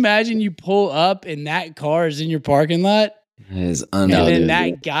 Can you imagine you pull up and that car is in your parking lot? It is And then unbelievable.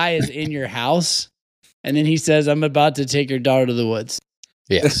 that guy is in your house, and then he says, "I'm about to take your daughter to the woods."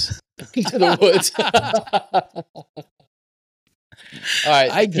 Yes. To the woods. All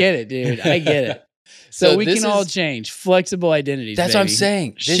right. I get it, dude. I get it. So we this can all is- change. Flexible identities. That's what I'm baby.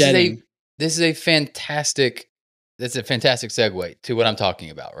 saying. Shedding. This is a fantastic segue to what I'm talking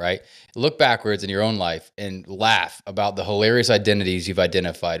about, right? Look backwards in your own life and laugh about the hilarious identities you've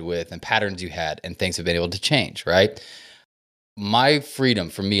identified with and patterns you had and things have been able to change, right? My freedom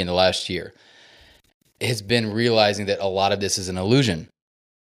for me in the last year has been realizing that a lot of this is an illusion.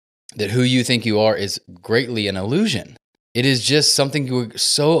 That who you think you are is greatly an illusion. It is just something you're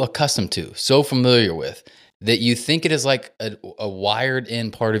so accustomed to, so familiar with, that you think it is like a wired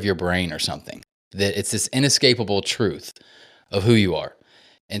in part of your brain or something. That it's this inescapable truth of who you are.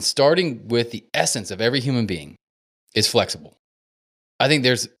 And starting with the essence of every human being is flexible. I think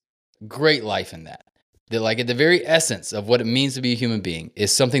there's great life in that. That like at the very essence of what it means to be a human being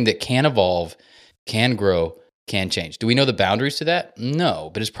is something that can evolve, can grow, can change. Do we know the boundaries to that?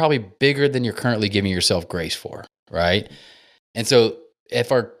 No, but it's probably bigger than you're currently giving yourself grace for, right? And so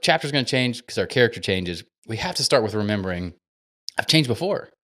if our chapter is going to change because our character changes, we have to start with remembering, I've changed before.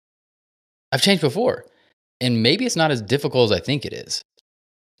 And maybe it's not as difficult as I think it is.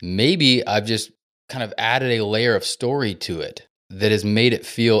 Maybe I've just kind of added a layer of story to it that has made it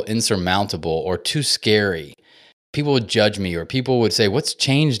feel insurmountable or too scary. People would judge me, or people would say, what's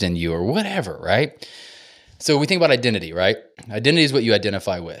changed in you, or whatever, right? So we think about identity, right? Identity is what you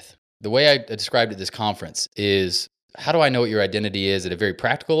identify with. The way I described it at this conference is, how do I know what your identity is at a very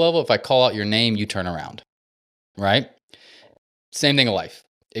practical level? If I call out your name, you turn around, right? Same thing in life.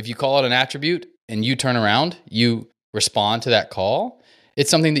 If you call out an attribute and you turn around, you respond to that call. It's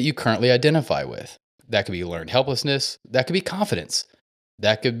something that you currently identify with. That could be learned helplessness. That could be confidence.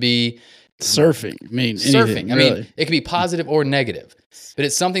 That could be Surfing. I mean, anything, surfing. I really. mean, it could be positive or negative. But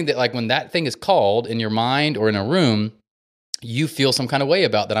it's something that, like, when that thing is called in your mind or in a room, you feel some kind of way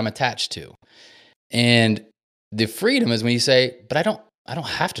about that I'm attached to. And the freedom is when you say, but I don't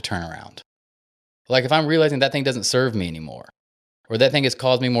have to turn around. Like if I'm realizing that thing doesn't serve me anymore, or that thing has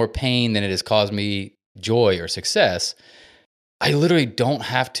caused me more pain than it has caused me joy or success, I literally don't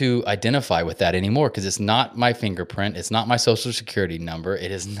have to identify with that anymore because it's not my fingerprint. It's not my social security number.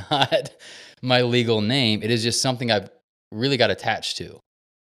 It is not my legal name. It is just something I've really got attached to.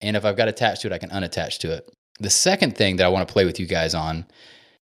 And if I've got attached to it, I can unattach to it. The second thing that I want to play with you guys on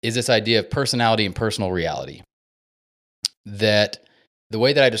is this idea of personality and personal reality. That the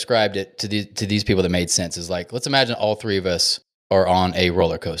way that I described it to these people that made sense is like, let's imagine all three of us are on a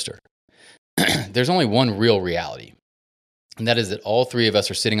roller coaster. There's only one real reality. And that is that all three of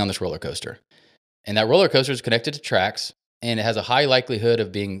us are sitting on this roller coaster. And that roller coaster is connected to tracks, and it has a high likelihood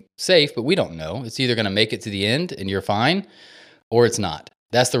of being safe, but we don't know. It's either going to make it to the end and you're fine, or it's not.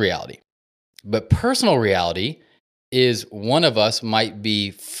 That's the reality. But personal reality is one of us might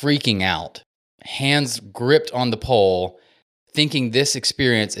be freaking out, hands gripped on the pole, thinking this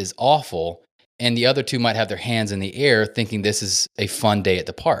experience is awful, and the other two might have their hands in the air thinking this is a fun day at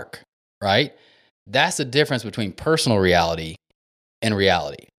the park, right? That's the difference between personal reality and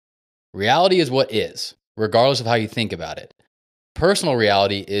reality. Reality is what is, regardless of how you think about it. Personal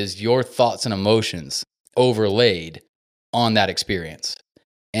reality is your thoughts and emotions overlaid on that experience.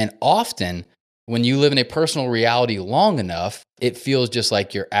 And often, when you live in a personal reality long enough, it feels just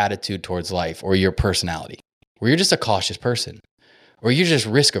like your attitude towards life or your personality, where you're just a cautious person, or you're just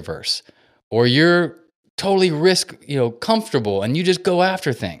risk averse, or you're totally comfortable and you just go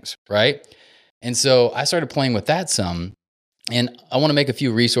after things, right? And so I started playing with that some, and I want to make a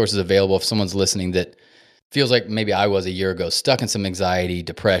few resources available if someone's listening that feels like maybe I was a year ago, stuck in some anxiety,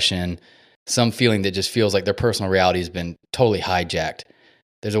 depression, some feeling that just feels like their personal reality has been totally hijacked.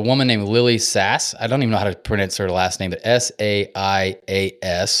 There's a woman named Lily Sass. I don't even know how to pronounce her last name, but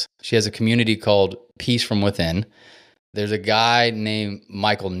Saias. She has a community called Peace from Within. There's a guy named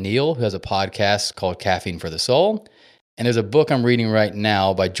Michael Neal who has a podcast called Caffeine for the Soul. And there's a book I'm reading right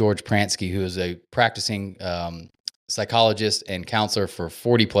now by George Pransky, who is a practicing psychologist and counselor for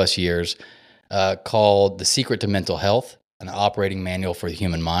 40 plus years, called The Secret to Mental Health, an operating manual for the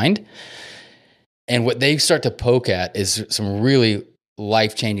human mind. And what they start to poke at is some really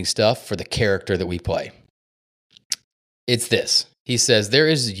life-changing stuff for the character that we play. It's this. He says, there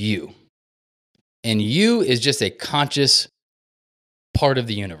is you. And you is just a conscious part of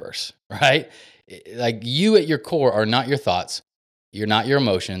the universe, right? Like you at your core are not your thoughts. You're not your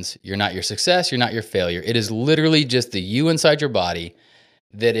emotions. You're not your success. You're not your failure. It is literally just the you inside your body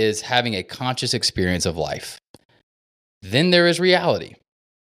that is having a conscious experience of life. Then there is reality.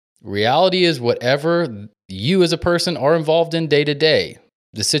 Reality is whatever you as a person are involved in day to day,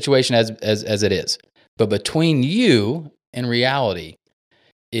 the situation as it is. But between you and reality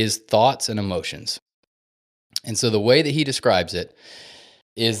is thoughts and emotions. And so the way that he describes it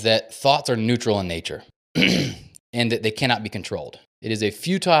is that thoughts are neutral in nature and that they cannot be controlled. It is a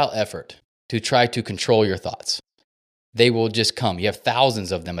futile effort to try to control your thoughts. They will just come. You have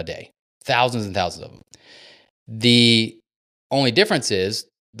thousands of them a day, thousands and thousands of them. The only difference is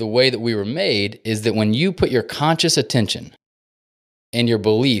the way that we were made is that when you put your conscious attention and your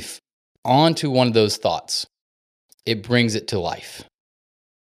belief onto one of those thoughts, it brings it to life.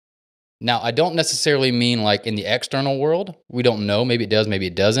 Now, I don't necessarily mean like in the external world. We don't know. Maybe it does, maybe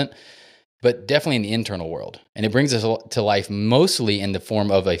it doesn't. But definitely in the internal world. And it brings us to life mostly in the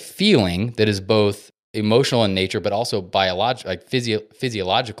form of a feeling that is both emotional in nature, but also biological, like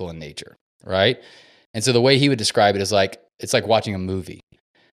physiological in nature, right? And so the way he would describe it is like, it's like watching a movie.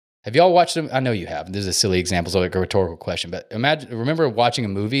 Have y'all watched them? I know you have. This is a silly example, so like a rhetorical question. But remember watching a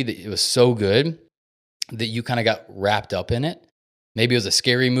movie that it was so good that you kind of got wrapped up in it? Maybe it was a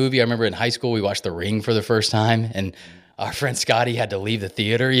scary movie. I remember in high school, we watched The Ring for the first time, and our friend Scotty had to leave the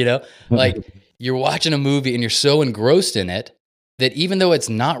theater, Like you're watching a movie and you're so engrossed in it that even though it's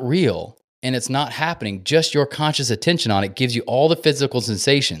not real and it's not happening, just your conscious attention on it gives you all the physical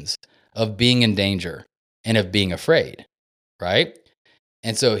sensations of being in danger and of being afraid, right?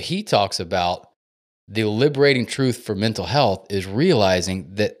 And so he talks about the liberating truth for mental health is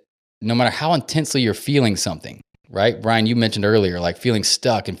realizing that no matter how intensely you're feeling something, right? Brian, you mentioned earlier, like feeling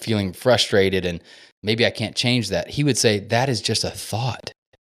stuck and feeling frustrated and maybe I can't change that. He would say that is just a thought.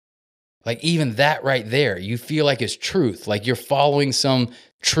 Like even that right there, you feel like it's truth, like you're following some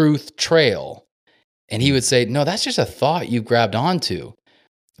truth trail. And he would say, no, that's just a thought you grabbed onto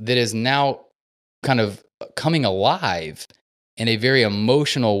that is now kind of coming alive in a very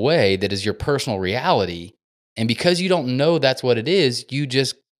emotional way that is your personal reality. And because you don't know that's what it is, you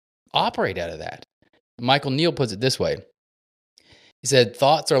just operate out of that. Michael Neal puts it this way. He said,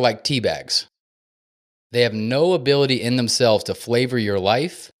 thoughts are like tea bags. They have no ability in themselves to flavor your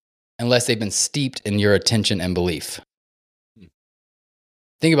life unless they've been steeped in your attention and belief.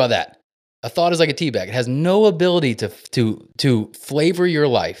 Think about that. A thought is like a tea bag. It has no ability to flavor your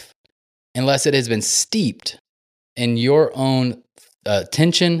life unless it has been steeped in your own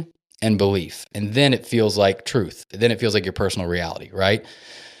attention and belief. And then it feels like truth. Then it feels like your personal reality, right?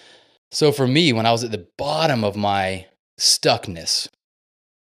 So for me, when I was at the bottom of my stuckness,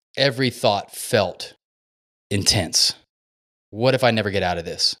 every thought felt intense. What if I never get out of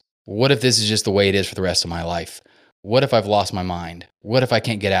this? What if this is just the way it is for the rest of my life? What if I've lost my mind? What if I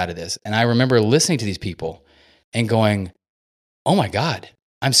can't get out of this? And I remember listening to these people and going, oh my God,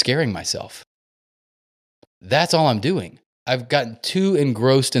 I'm scaring myself. that's all I'm doing. I've gotten too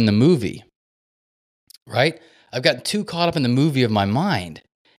engrossed in the movie, right? I've gotten too caught up in the movie of my mind,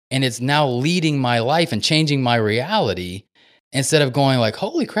 and it's now leading my life and changing my reality instead of going like,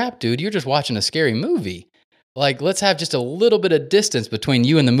 holy crap, dude, you're just watching a scary movie. Like, let's have just a little bit of distance between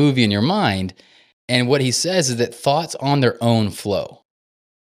you and the movie in your mind. And what he says is that thoughts on their own flow.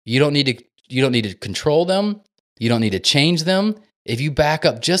 You don't need to control them. You don't need to change them. If you back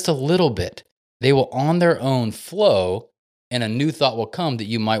up just a little bit, they will on their own flow, and a new thought will come that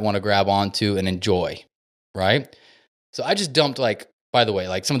you might want to grab onto and enjoy, right? So I just dumped, like, by the way,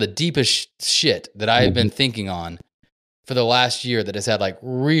 like some of the deepest shit that I have been thinking on for the last year that has had like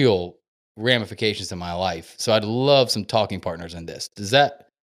real ramifications in my life. So I'd love some talking partners in this. Does that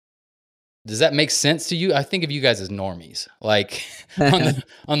make sense to you? I think of you guys as normies, like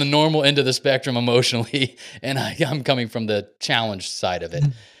on the normal end of the spectrum emotionally, and I'm coming from the challenge side of it.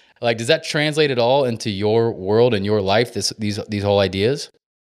 Like, does that translate at all into your world and your life? These whole ideas?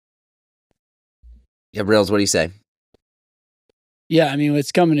 Yeah, Rails, what do you say? Yeah, I mean,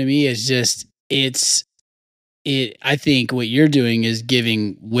 what's coming to me is just I think what you're doing is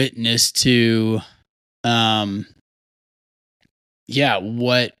giving witness to,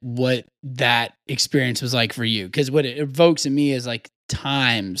 what that experience was like for you. Because what it evokes in me is like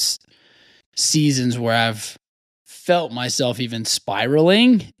seasons where I've felt myself even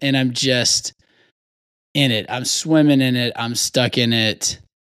spiraling, and I'm just in it. I'm swimming in it. I'm stuck in it.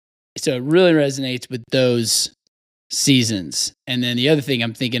 So it really resonates with those seasons. And then the other thing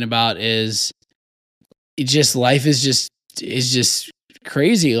I'm thinking about is life is just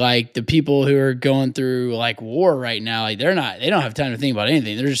crazy. Like the people who are going through like war right now, like they don't have time to think about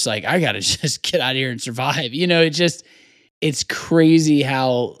anything. They're just like, I got to just get out of here and survive. You know, it's crazy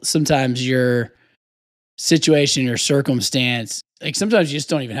how sometimes your situation, your circumstance, like sometimes you just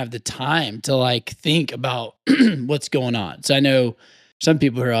don't even have the time to like think about what's going on. So I know some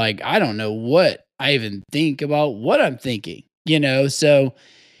people who are like, I don't know what I even think about what I'm thinking, you know? So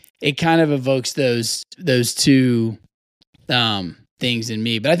it kind of evokes those two things in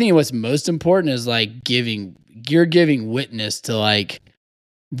me. But I think what's most important is like you're giving witness to like,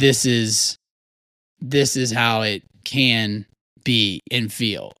 this is how it can be and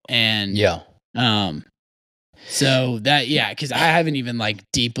feel. And so that, cause I haven't even like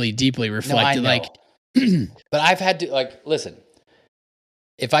deeply reflected. But I've had to like, listen,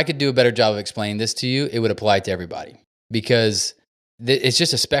 if I could do a better job of explaining this to you, it would apply to everybody because it's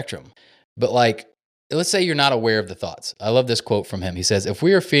just a spectrum. But like, let's say you're not aware of the thoughts. I love this quote from him. He says, if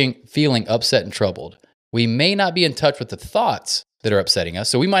we are feeling upset and troubled, we may not be in touch with the thoughts that are upsetting us.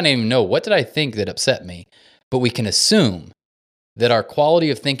 So we might not even know, what did I think that upset me? But we can assume that our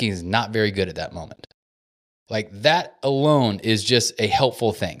quality of thinking is not very good at that moment. Like that alone is just a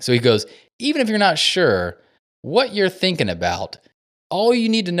helpful thing. So he goes, even if you're not sure what you're thinking about, all you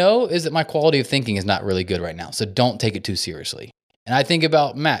need to know is that my quality of thinking is not really good right now. So don't take it too seriously. And I think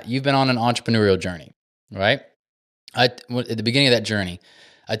about, Matt, you've been on an entrepreneurial journey, right? At the beginning of that journey,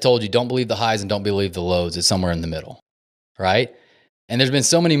 I told you, don't believe the highs and don't believe the lows. It's somewhere in the middle, right? And there's been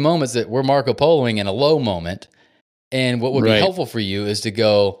so many moments that we're Marco Poloing in a low moment. And what would be helpful for you is to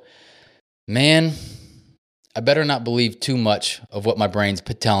go, man, I better not believe too much of what my brain's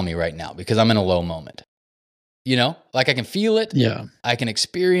telling me right now because I'm in a low moment. You know, like I can feel it. Yeah. I can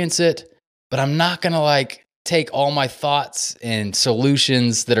experience it, but I'm not going to like take all my thoughts and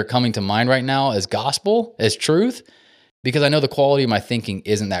solutions that are coming to mind right now as gospel, as truth, because I know the quality of my thinking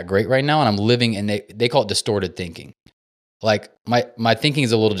isn't that great right now. And I'm living in, they call it distorted thinking. Like my thinking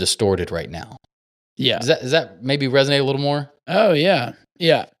is a little distorted right now. Yeah. Does that maybe resonate a little more? Oh yeah.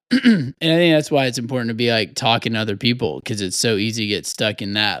 Yeah. And I think that's why it's important to be like talking to other people, because it's so easy to get stuck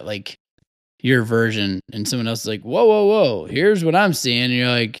in that, like your version, and someone else is like, whoa, here's what I'm seeing. And you're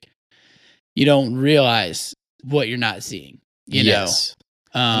like, you don't realize what you're not seeing, you know?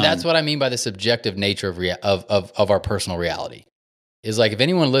 And that's what I mean by the subjective nature of our personal reality. Is like, if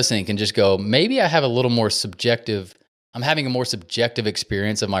anyone listening can just go, maybe I have a little more subjective, I'm having a more subjective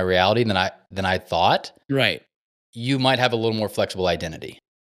experience of my reality than I thought. Right. You might have a little more flexible identity.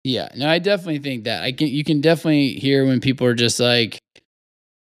 Yeah. No, I definitely think that you can definitely hear when people are just like,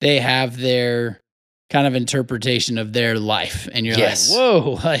 they have their kind of interpretation of their life, and you're like,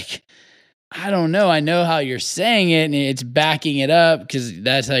 whoa, like, I don't know. I know how you're saying it and it's backing it up because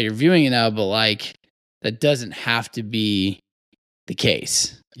that's how you're viewing it now, but like, that doesn't have to be the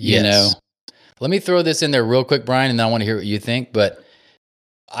case, you know? Let me throw this in there real quick, Brian, and then I want to hear what you think, but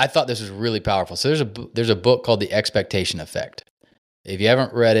I thought this was really powerful. So there's a book called The Expectation Effect. If you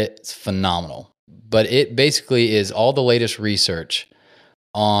haven't read it, it's phenomenal. But it basically is all the latest research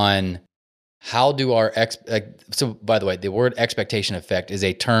on how do our so by the way, the word expectation effect is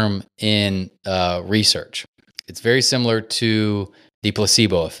a term in research. It's very similar to the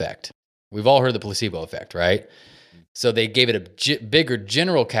placebo effect. We've all heard the placebo effect, right? So they gave it a bigger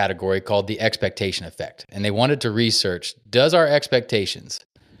general category called the expectation effect. And they wanted to research, does our expectations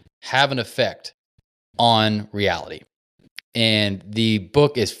have an effect on reality? And the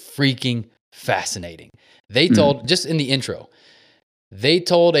book is freaking fascinating. They told, just in the intro, they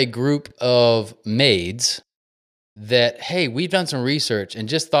told a group of maids that, hey, we've done some research and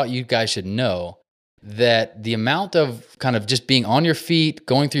just thought you guys should know that the amount of kind of just being on your feet,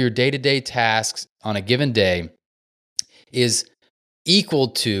 going through your day-to-day tasks on a given day is equal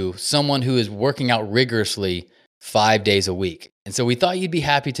to someone who is working out rigorously 5 days a week. And so we thought you'd be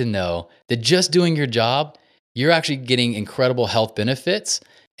happy to know that just doing your job, you're actually getting incredible health benefits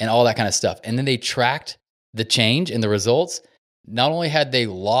and all that kind of stuff. And then they tracked the change in the results. Not only had they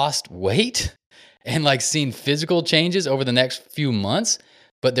lost weight and like seen physical changes over the next few months,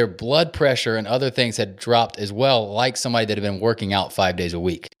 but their blood pressure and other things had dropped as well, like somebody that had been working out 5 days a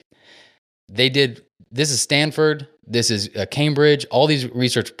week. This is Stanford, this is Cambridge. All these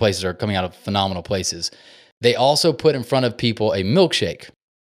research places are coming out of phenomenal places. They also put in front of people a milkshake.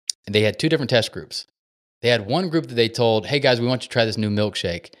 They had 2 different test groups. They had one group that they told, hey guys, we want you to try this new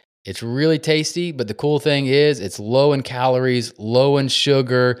milkshake. It's really tasty, but the cool thing is it's low in calories, low in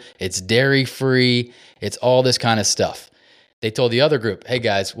sugar, it's dairy-free, it's all this kind of stuff. They told the other group, hey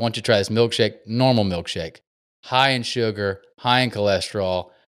guys, why don't you try this milkshake, normal milkshake, high in sugar, high in cholesterol,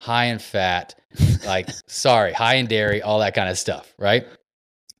 high in fat, high in dairy, all that kind of stuff, right?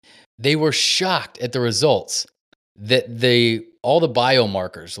 They were shocked at the results that all the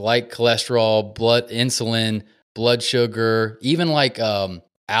biomarkers like cholesterol, blood, insulin, blood sugar, even like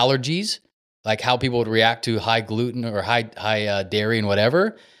allergies, like how people would react to high gluten or high dairy and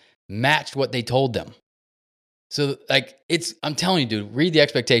whatever, matched what they told them. So like I'm telling you, dude, read the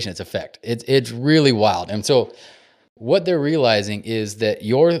expectation, its effect. It's really wild. And so what they're realizing is that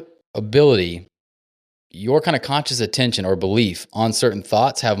your ability, your kind of conscious attention or belief on certain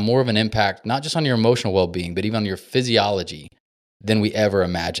thoughts have more of an impact, not just on your emotional well-being, but even on your physiology than we ever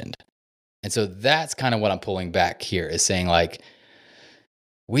imagined. And so that's kind of what I'm pulling back here, is saying like,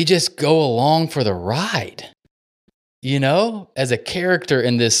 we just go along for the ride, as a character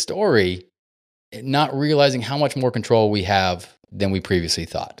in this story, not realizing how much more control we have than we previously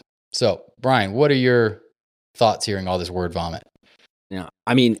thought. So, Brian, what are your thoughts hearing all this word vomit? Yeah,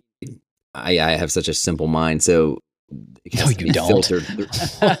 I mean, I have such a simple mind, so it has to be filtered through.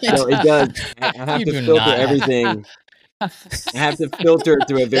 No, it does. I have to filter everything. I have to filter it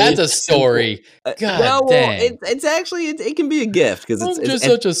through a very. That's a story. God dang. It's actually it can be a gift because I'm just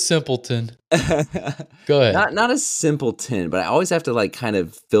such a simpleton. Go ahead. Not a simpleton, but I always have to like kind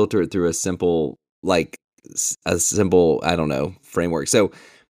of filter it through a simple I don't know, framework. So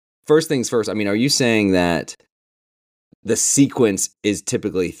first things first. I mean, are you saying that the sequence is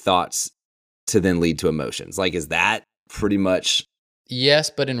typically thoughts to then lead to emotions? Like, is that pretty much? Yes,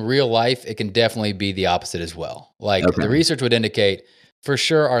 but in real life, it can definitely be the opposite as well. Like the research would indicate, for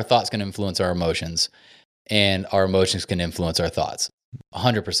sure, our thoughts can influence our emotions, and our emotions can influence our thoughts.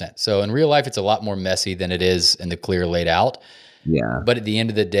 100%. So in real life, it's a lot more messy than it is in the clear laid out. Yeah. But at the end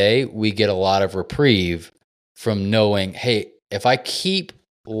of the day, we get a lot of reprieve from knowing, hey, if I keep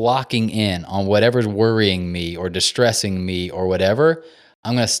locking in on whatever's worrying me or distressing me or whatever,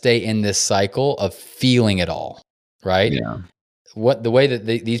 I'm going to stay in this cycle of feeling it all, right? Yeah. The way that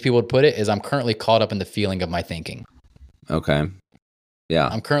these people would put it is, I'm currently caught up in the feeling of my thinking. Okay. Yeah.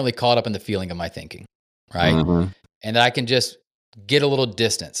 I'm currently caught up in the feeling of my thinking, right? Mm-hmm. And I can just get a little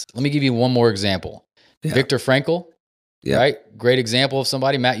distance. Let me give you one more example. Yeah. Viktor Frankl, right? Great example of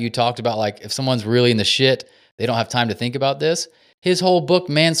somebody. Matt, you talked about like if someone's really in the shit, they don't have time to think about this. His whole book,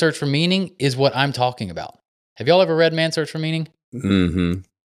 Man's Search for Meaning, is what I'm talking about. Have y'all ever read Man's Search for Meaning? Mm-hmm.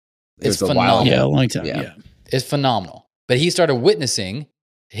 It's phenomenal. Yeah, a long time. Yeah. It's phenomenal. But he started witnessing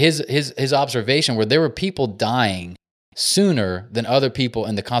his observation where there were people dying sooner than other people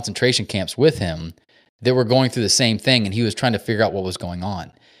in the concentration camps with him that were going through the same thing, and he was trying to figure out what was going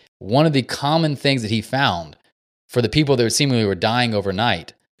on. One of the common things that he found for the people that seemingly were dying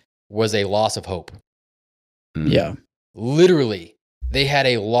overnight was a loss of hope. Yeah. Literally, they had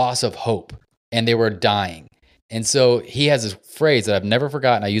a loss of hope and they were dying. And so he has this phrase that I've never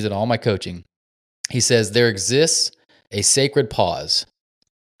forgotten. I use it in all my coaching. He says, there exists a sacred pause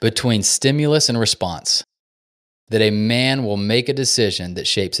between stimulus and response that a man will make a decision that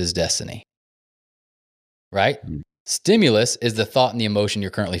shapes his destiny. Right? Mm. Stimulus is the thought and the emotion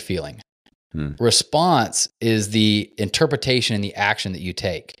you're currently feeling. Mm. Response is the interpretation and the action that you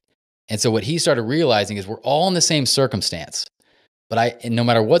take. And so what he started realizing is we're all in the same circumstance, but no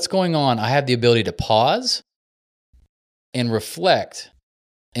matter what's going on, I have the ability to pause and reflect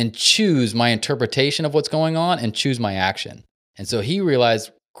and choose my interpretation of what's going on and choose my action. And so he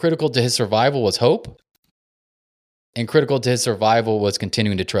realized critical to his survival was hope, and critical to his survival was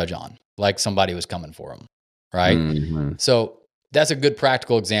continuing to trudge on like somebody was coming for him, right? Mm-hmm. So that's a good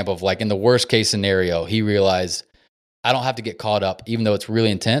practical example of, like, in the worst case scenario, he realized I don't have to get caught up, even though it's really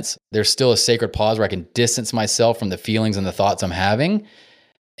intense. There's still a sacred pause where I can distance myself from the feelings and the thoughts I'm having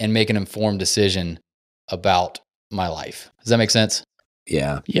and make an informed decision about my life. Does that make sense?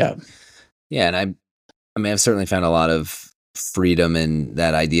 Yeah. Yeah. Yeah. And I mean, I've certainly found a lot of freedom in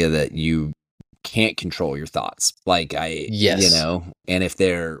that idea that you can't control your thoughts. Like Yes. And if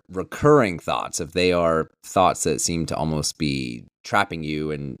they're recurring thoughts, if they are thoughts that seem to almost be trapping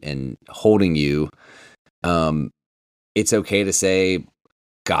you and holding you, it's okay to say,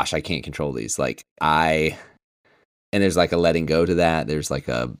 gosh, I can't control these. And there's like a letting go to that. There's like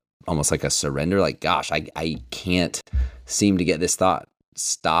almost like a surrender, like, gosh, I can't seem to get this thought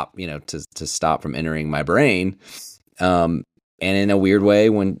to stop from entering my brain. And in a weird way,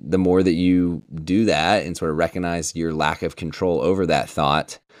 when the more that you do that and sort of recognize your lack of control over that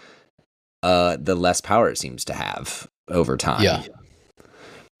thought, the less power it seems to have over time. Yeah.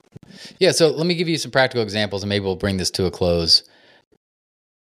 Yeah. So let me give you some practical examples and maybe we'll bring this to a close.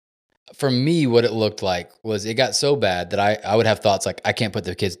 For me, what it looked like was it got so bad that I would have thoughts like, I can't put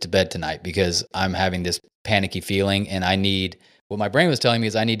the kids to bed tonight because I'm having this panicky feeling, and what my brain was telling me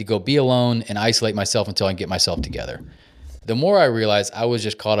is I need to go be alone and isolate myself until I can get myself together. The more I realized I was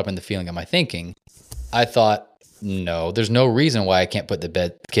just caught up in the feeling of my thinking, I thought, no, there's no reason why I can't put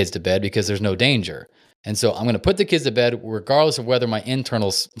the kids to bed because there's no danger. And so I'm going to put the kids to bed regardless of whether my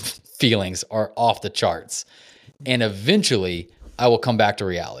internal feelings are off the charts. And eventually I will come back to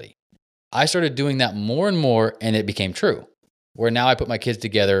reality. I started doing that more and more, and it became true. Where now I put my kids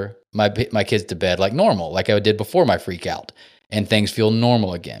together, my kids to bed like normal, like I did before my freak out, and things feel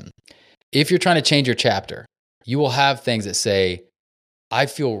normal again. If you're trying to change your chapter, you will have things that say, I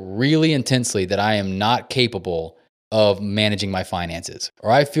feel really intensely that I am not capable of managing my finances,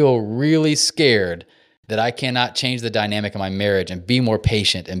 or I feel really scared that I cannot change the dynamic of my marriage and be more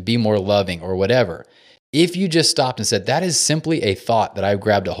patient and be more loving or whatever. If you just stopped and said, that is simply a thought that I've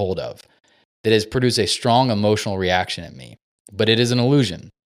grabbed a hold of that has produced a strong emotional reaction in me, but it is an illusion,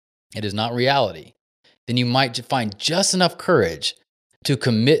 it is not reality, then you might find just enough courage to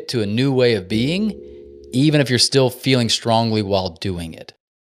commit to a new way of being, even if you're still feeling strongly while doing it,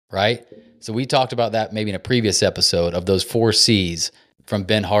 right? So we talked about that maybe in a previous episode of those 4 C's from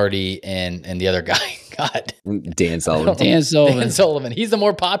Ben Hardy and the other guy. God. Dan Sullivan. Dan Sullivan. He's the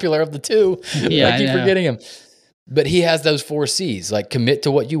more popular of the two. Yeah, I keep forgetting him. But he has those 4 C's, like commit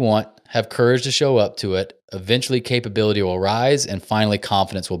to what you want, have courage to show up to it, eventually capability will rise, and finally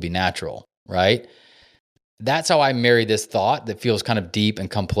confidence will be natural, right? That's how I marry this thought that feels kind of deep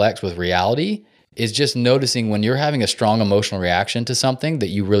and complex with reality, is just noticing when you're having a strong emotional reaction to something that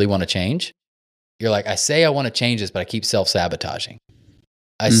you really want to change. You're like, I say I want to change this, but I keep self-sabotaging.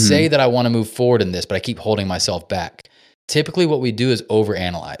 I say that I want to move forward in this, but I keep holding myself back. Typically what we do is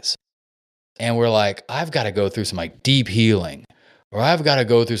overanalyze. And we're like, I've got to go through some like deep healing, or I've got to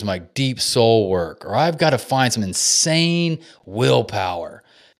go through some like deep soul work, or I've got to find some insane willpower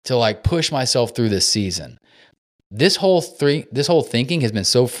to like push myself through this season. This whole thinking has been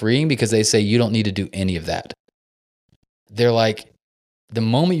so freeing because they say you don't need to do any of that. They're like, the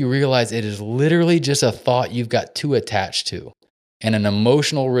moment you realize it is literally just a thought you've got too attached to, and an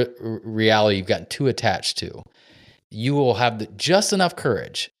emotional reality you've gotten too attached to, you will have just enough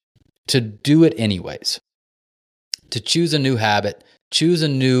courage to do it anyways, to choose a new habit, choose a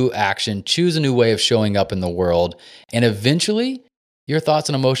new action, choose a new way of showing up in the world, and eventually your thoughts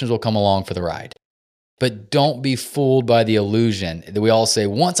and emotions will come along for the ride. But don't be fooled by the illusion that we all say,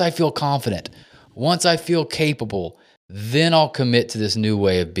 once I feel confident, once I feel capable, then I'll commit to this new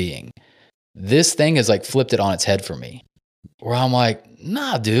way of being. This thing has like flipped it on its head for me, where I'm like,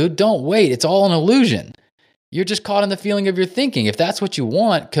 nah, dude, don't wait. It's all an illusion. You're just caught in the feeling of your thinking. If that's what you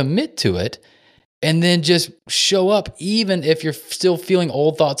want, commit to it, and then just show up. Even if you're still feeling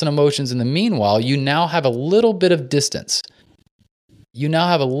old thoughts and emotions in the meanwhile, you now have a little bit of distance. You now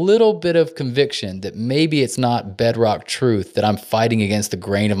have a little bit of conviction that maybe it's not bedrock truth that I'm fighting against the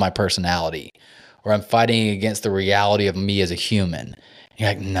grain of my personality, or I'm fighting against the reality of me as a human. And you're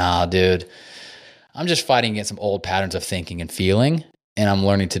like, nah, dude, I'm just fighting against some old patterns of thinking and feeling, and I'm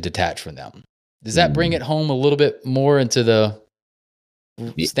learning to detach from them. Does that bring it home a little bit more into the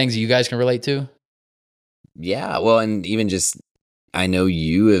things that you guys can relate to? Yeah. Well, and even just, I know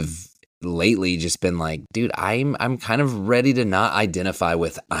you have lately just been like, dude, I'm kind of ready to not identify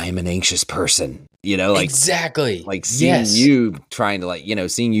with I'm an anxious person. Like exactly. Like seeing you trying to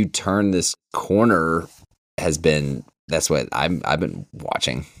seeing you turn this corner that's what I've been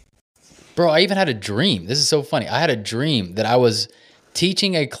watching. Bro, I even had a dream. This is so funny. I had a dream that I was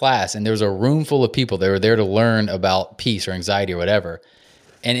teaching a class and there was a room full of people that were there to learn about peace or anxiety or whatever.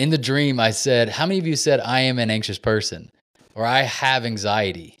 And in the dream, I said, how many of you said I am an anxious person or I have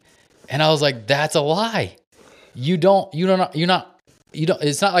anxiety? And I was like, that's a lie. It's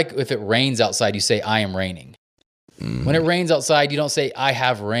not like if it rains outside, you say, I am raining. When it rains outside, you don't say, I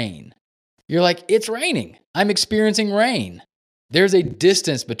have rain. You're like, it's raining. I'm experiencing rain. There's a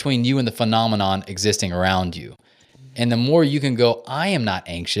distance between you and the phenomenon existing around you. And the more you can go, I am not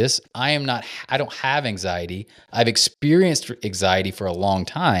anxious. I don't have anxiety. I've experienced anxiety for a long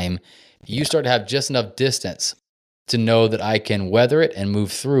time. You start to have just enough distance to know that I can weather it and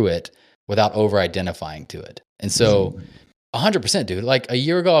move through it without over-identifying to it. And so 100%, dude. Like a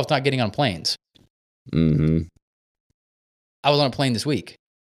year ago, I was not getting on planes. Mm-hmm. I was on a plane this week.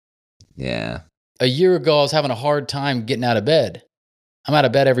 Yeah. A year ago, I was having a hard time getting out of bed. I'm out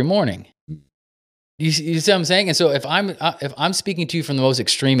of bed every morning. You see what I'm saying? And so if I'm speaking to you from the most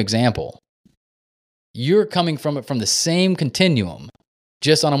extreme example, you're coming from it from the same continuum,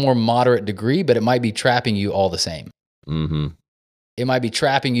 just on a more moderate degree, but it might be trapping you all the same. Mm-hmm. It might be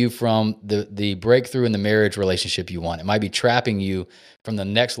trapping you from the breakthrough in the marriage relationship you want. It might be trapping you from the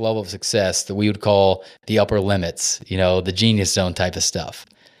next level of success that we would call the upper limits, the genius zone type of stuff.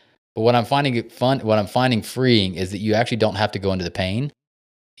 But what I'm finding freeing is that you actually don't have to go into the pain.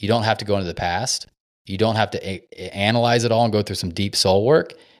 You don't have to go into the past. You don't have to analyze it all and go through some deep soul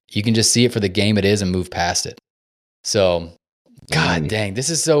work. You can just see it for the game it is and move past it. So, God dang, this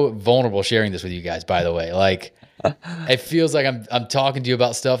is so vulnerable sharing this with you guys, by the way. Like, it feels like I'm talking to you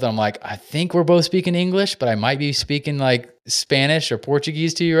about stuff that I'm like, I think we're both speaking English, but I might be speaking like Spanish or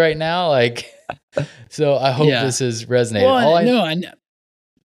Portuguese to you right now. Like, so I hope this has resonated. Well,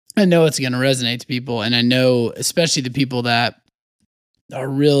 I know it's going to resonate to people. And I know, especially the people that are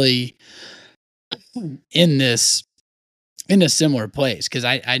really in a similar place. Cause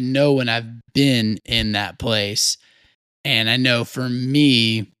I know when I've been in that place, and I know for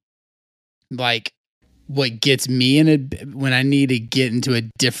me, like what gets me when I need to get into a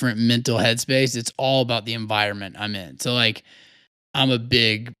different mental headspace, it's all about the environment I'm in. So like, I'm a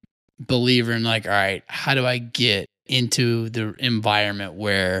big believer in like, all right, how do I get into the environment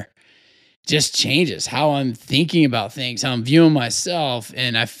where it just changes how I'm thinking about things, how I'm viewing myself.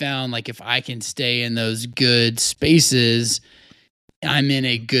 And I found like, if I can stay in those good spaces, I'm in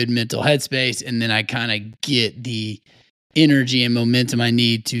a good mental headspace. And then I kind of get the energy and momentum I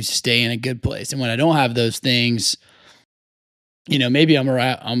need to stay in a good place. And when I don't have those things, maybe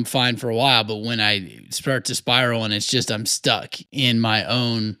I'm fine for a while, but when I start to spiral and it's just, I'm stuck in my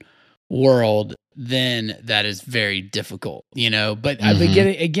own world, then that is very difficult, but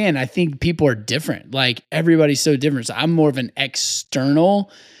again, I think people are different. Like everybody's so different. So I'm more of an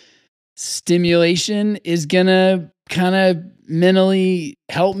external stimulation is going to kind of mentally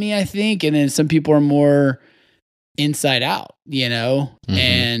help me, I think. And then some people are more inside out,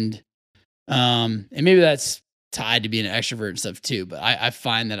 and maybe that's tied to being an extrovert and stuff too. But I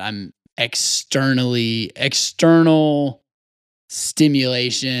find that I'm external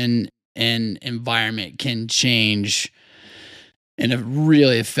stimulation and environment can change and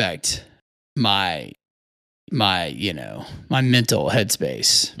really affect my mental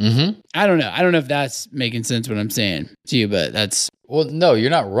headspace. Mm-hmm. I don't know if that's making sense what I'm saying to you, but that's... Well, no, you're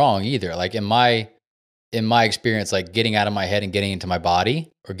not wrong either. Like in my experience, like getting out of my head and getting into my body,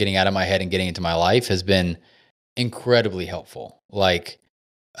 or getting out of my head and getting into my life, has been incredibly helpful. Like,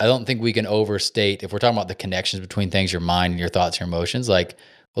 I don't think we can overstate, if we're talking about the connections between things, your mind and your thoughts, your emotions, like,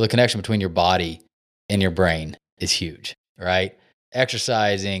 well, the connection between your body and your brain is huge, right?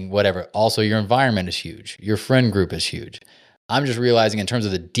 Exercising, whatever. Also, your environment is huge. Your friend group is huge. I'm just realizing in terms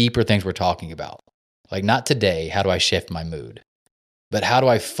of the deeper things we're talking about, like not today, how do I shift my mood? But how do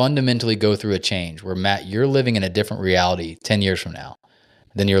I fundamentally go through a change where, Matt, you're living in a different reality 10 years from now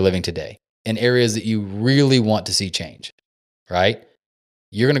than you're living today in areas that you really want to see change, right?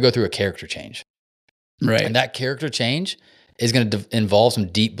 You're going to go through a character change. Right. And that character change is going to involve some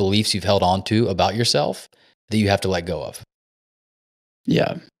deep beliefs you've held on to about yourself that you have to let go of.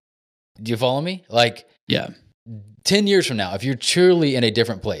 Yeah. Do you follow me? Like, yeah. 10 years from now, if you're truly in a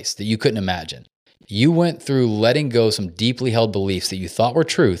different place that you couldn't imagine, you went through letting go some deeply held beliefs that you thought were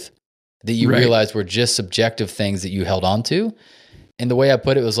truth, that you realized were just subjective things that you held on to. And the way I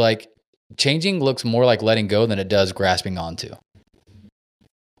put it was like, changing looks more like letting go than it does grasping onto.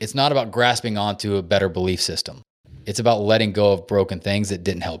 it's not about grasping onto a better belief system. It's about letting go of broken things that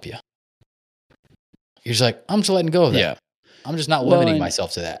didn't help you. You're just like, I'm just letting go of that. Yeah. I'm just not limiting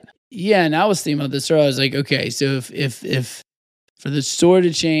myself to that. Yeah, and I was thinking about this earlier. I was like, okay, so if for the story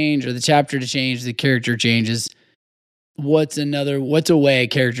to change or the chapter to change, the character changes, what's a way a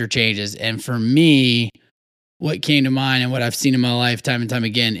character changes? And for me, what came to mind and what I've seen in my life time and time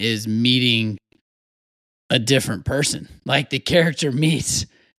again is meeting a different person. Like the character meets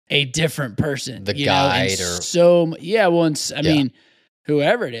a different person. The guide I mean,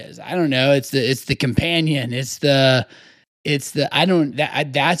 whoever it is, I don't know. It's the companion. That's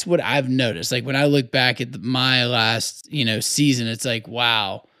what I've noticed. Like when I look back at my last, season, it's like,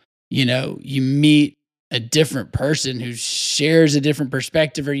 wow, you meet a different person who shares a different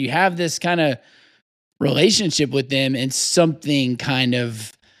perspective, or you have this kind of relationship with them, and something kind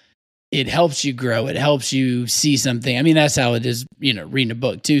of, it helps you grow. It helps you see something. I mean, that's how it is, reading a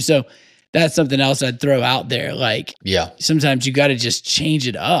book too. So that's something else I'd throw out there. Like, sometimes you got to just change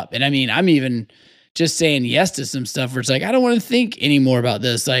it up. And I mean, I'm even just saying yes to some stuff where it's like, I don't want to think anymore about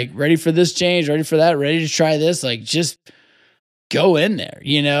this. Like, ready for this change, ready for that, ready to try this. Like, just go in there,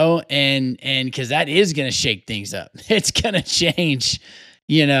 and because that is going to shake things up. It's going to change,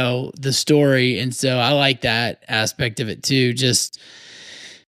 the story. And so I like that aspect of it too. Just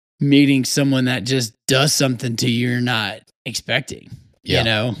meeting someone that just does something to you you're not expecting,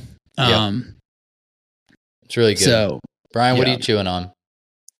 It's really good. So, Brian, what are you chewing on?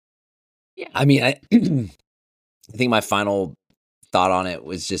 Yeah, I mean, I think my final thought on it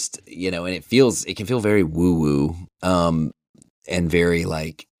was just, and it can feel very woo-woo, and very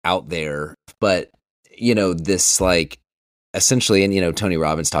like out there, but this like essentially, and Tony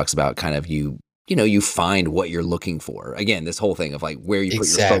Robbins talks about kind of you find what you're looking for. Again, this whole thing of like where you put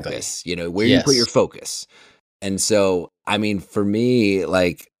your focus, where you put your focus. And so, I mean, for me,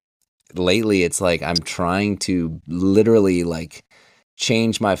 like lately, it's like I'm trying to literally like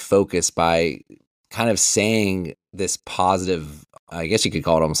change my focus by kind of saying this positive, I guess you could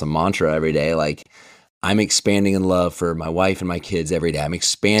call it almost a mantra every day. Like, I'm expanding in love for my wife and my kids every day. I'm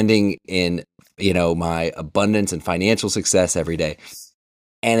expanding in, my abundance and financial success every day.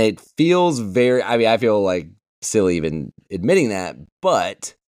 And it feels I feel like silly even admitting that,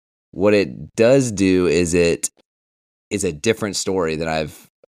 but what it does do is it is a different story that I've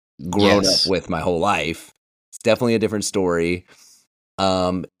grown up with my whole life. It's definitely a different story.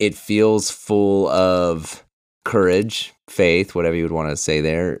 It feels full of courage, faith, whatever you would want to say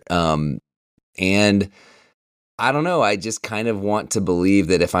there. And I don't know, I just kind of want to believe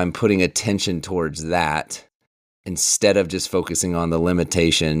that if I'm putting attention towards that, instead of just focusing on the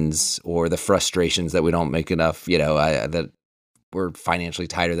limitations or the frustrations that we don't make enough, that we're financially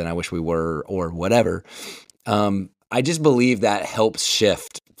tighter than I wish we were or whatever. I just believe that helps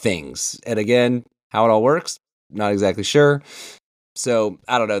shift things. And again, how it all works, not exactly sure. So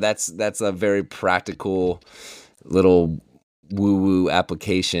I don't know. That's a very practical little woo-woo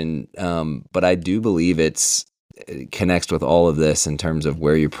application. But I do believe it connects with all of this in terms of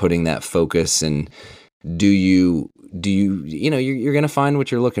where you're putting that focus, and you're going to find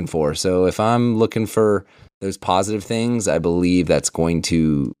what you're looking for. So if I'm looking for those positive things, I believe that's going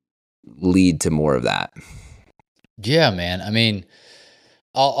to lead to more of that. Yeah, man. I mean,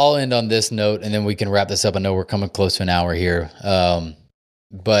 I'll end on this note and then we can wrap this up. I know we're coming close to an hour here.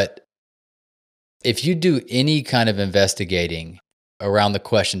 But if you do any kind of investigating around the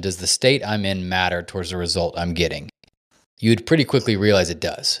question, does the state I'm in matter towards the result I'm getting? You'd pretty quickly realize it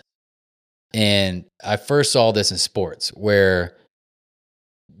does. And I first saw this in sports, where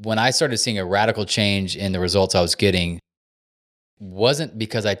when I started seeing a radical change in the results I was getting, wasn't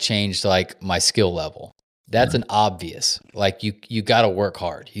because I changed like my skill level. That's an obvious. Like you got to work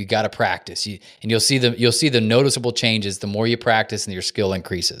hard. You got to practice. And you'll see the noticeable changes the more you practice and your skill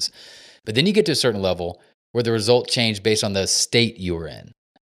increases. But then you get to a certain level where the result changed based on the state you were in.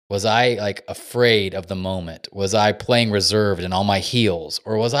 Was I like afraid of the moment? Was I playing reserved and on my heels?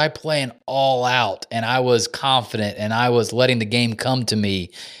 Or was I playing all out and I was confident and I was letting the game come to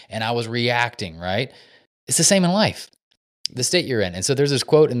me and I was reacting, right? It's the same in life, the state you're in. And so there's this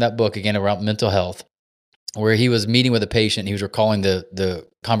quote in that book, again, around mental health, where he was meeting with a patient. He was recalling the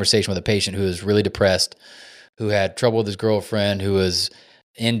conversation with a patient who was really depressed, who had trouble with his girlfriend, who was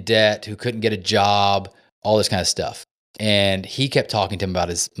in debt, who couldn't get a job, all this kind of stuff. And he kept talking to him about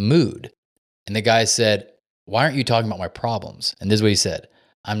his mood. And the guy said, "Why aren't you talking about my problems?" And this is what he said: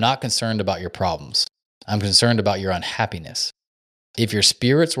 "I'm not concerned about your problems. I'm concerned about your unhappiness. If your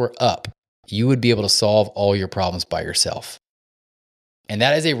spirits were up, you would be able to solve all your problems by yourself." And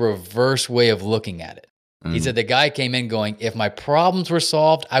that is a reverse way of looking at it. He said the guy came in going, if my problems were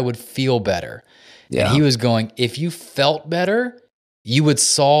solved, I would feel better. Yeah. And he was going, if you felt better, you would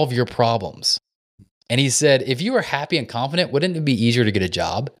solve your problems. And he said, if you were happy and confident, wouldn't it be easier to get a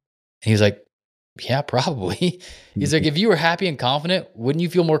job? And he was like, yeah, probably. He's like, if you were happy and confident, wouldn't you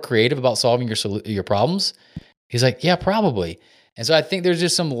feel more creative about solving your problems? He's like, yeah, probably. And so I think there's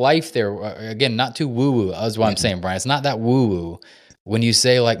just some life there. Again, not too woo-woo. That's what I'm saying, Brian. It's not that woo-woo. When you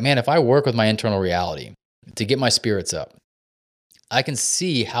say like, man, if I work with my internal reality to get my spirits up, I can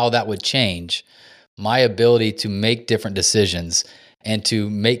see how that would change my ability to make different decisions and to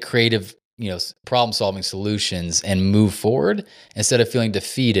make creative, problem-solving solutions and move forward instead of feeling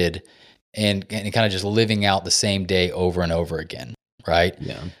defeated and kind of just living out the same day over and over again. Right.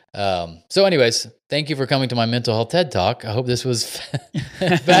 Yeah. So anyways, thank you for coming to my mental health TED Talk. I hope this was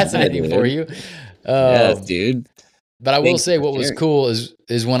fascinating for you. Yes, dude. But I will say what was cool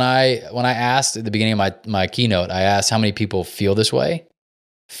is when I asked at the beginning of my keynote, I asked how many people feel this way,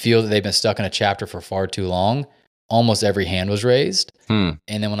 feel that they've been stuck in a chapter for far too long. Almost every hand was raised. And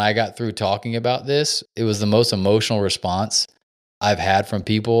then when I got through talking about this, it was the most emotional response I've had from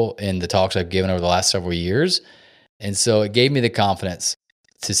people in the talks I've given over the last several years. And so it gave me the confidence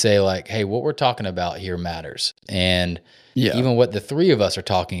to say like, hey, what we're talking about here matters. And even what the three of us are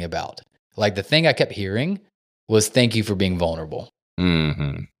talking about, like the thing I kept hearing was thank you for being vulnerable.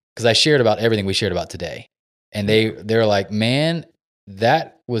 Because I shared about everything we shared about today. And they're like, man,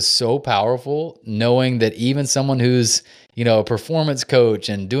 that was so powerful knowing that even someone who's, a performance coach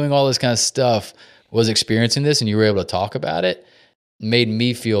and doing all this kind of stuff was experiencing this and you were able to talk about it, made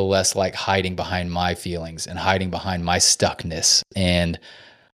me feel less like hiding behind my feelings and hiding behind my stuckness. And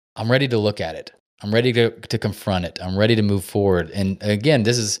I'm ready to look at it. I'm ready to confront it. I'm ready to move forward. And again,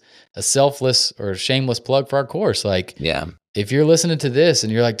 this is a selfless or shameless plug for our course. Like, if you're listening to this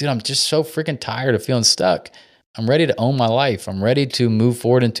and you're like, dude, I'm just so freaking tired of feeling stuck. I'm ready to own my life. I'm ready to move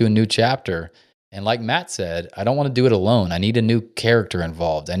forward into a new chapter. And like Matt said, I don't want to do it alone. I need a new character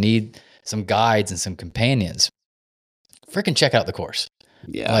involved. I need some guides and some companions. Freaking check out the course.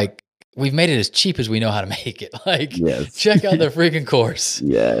 Yeah. Like, we've made it as cheap as we know how to make it. Like, check out the freaking course.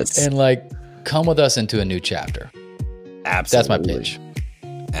 And like, come with us into a new chapter. Absolutely. That's my pitch.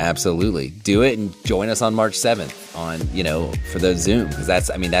 Absolutely. Do it and join us on March 7th on, for the Zoom. Because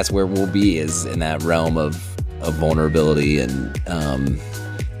that's where we'll be, is in that realm of vulnerability. And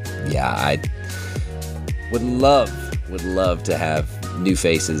I would love to have new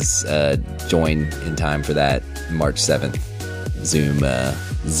faces join in time for that March 7th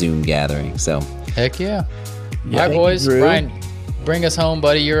Zoom gathering. So heck yeah. All right, boys. Brian, bring us home,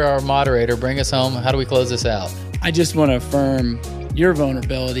 buddy. You're our moderator. Bring us home. How do we close this out? I just want to affirm your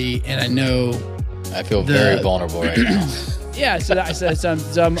vulnerability, and I know I feel very vulnerable right now. So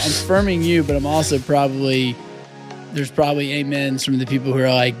I'm affirming you, but I'm also there's probably amens from the people who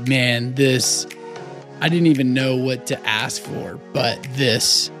are like, man, this, I didn't even know what to ask for, but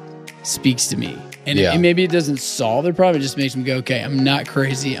this speaks to me. And maybe it doesn't solve their problem. It just makes them go, okay, I'm not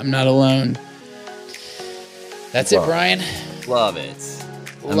crazy. I'm not alone. That's it, Brian. Love it.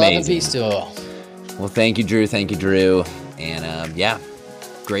 Love and peace to all. Well, thank you, Drew. And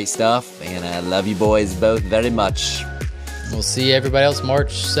great stuff. And I love you boys both very much. We'll see everybody else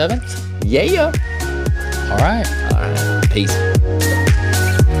March 7th. Yeah. All right. Peace.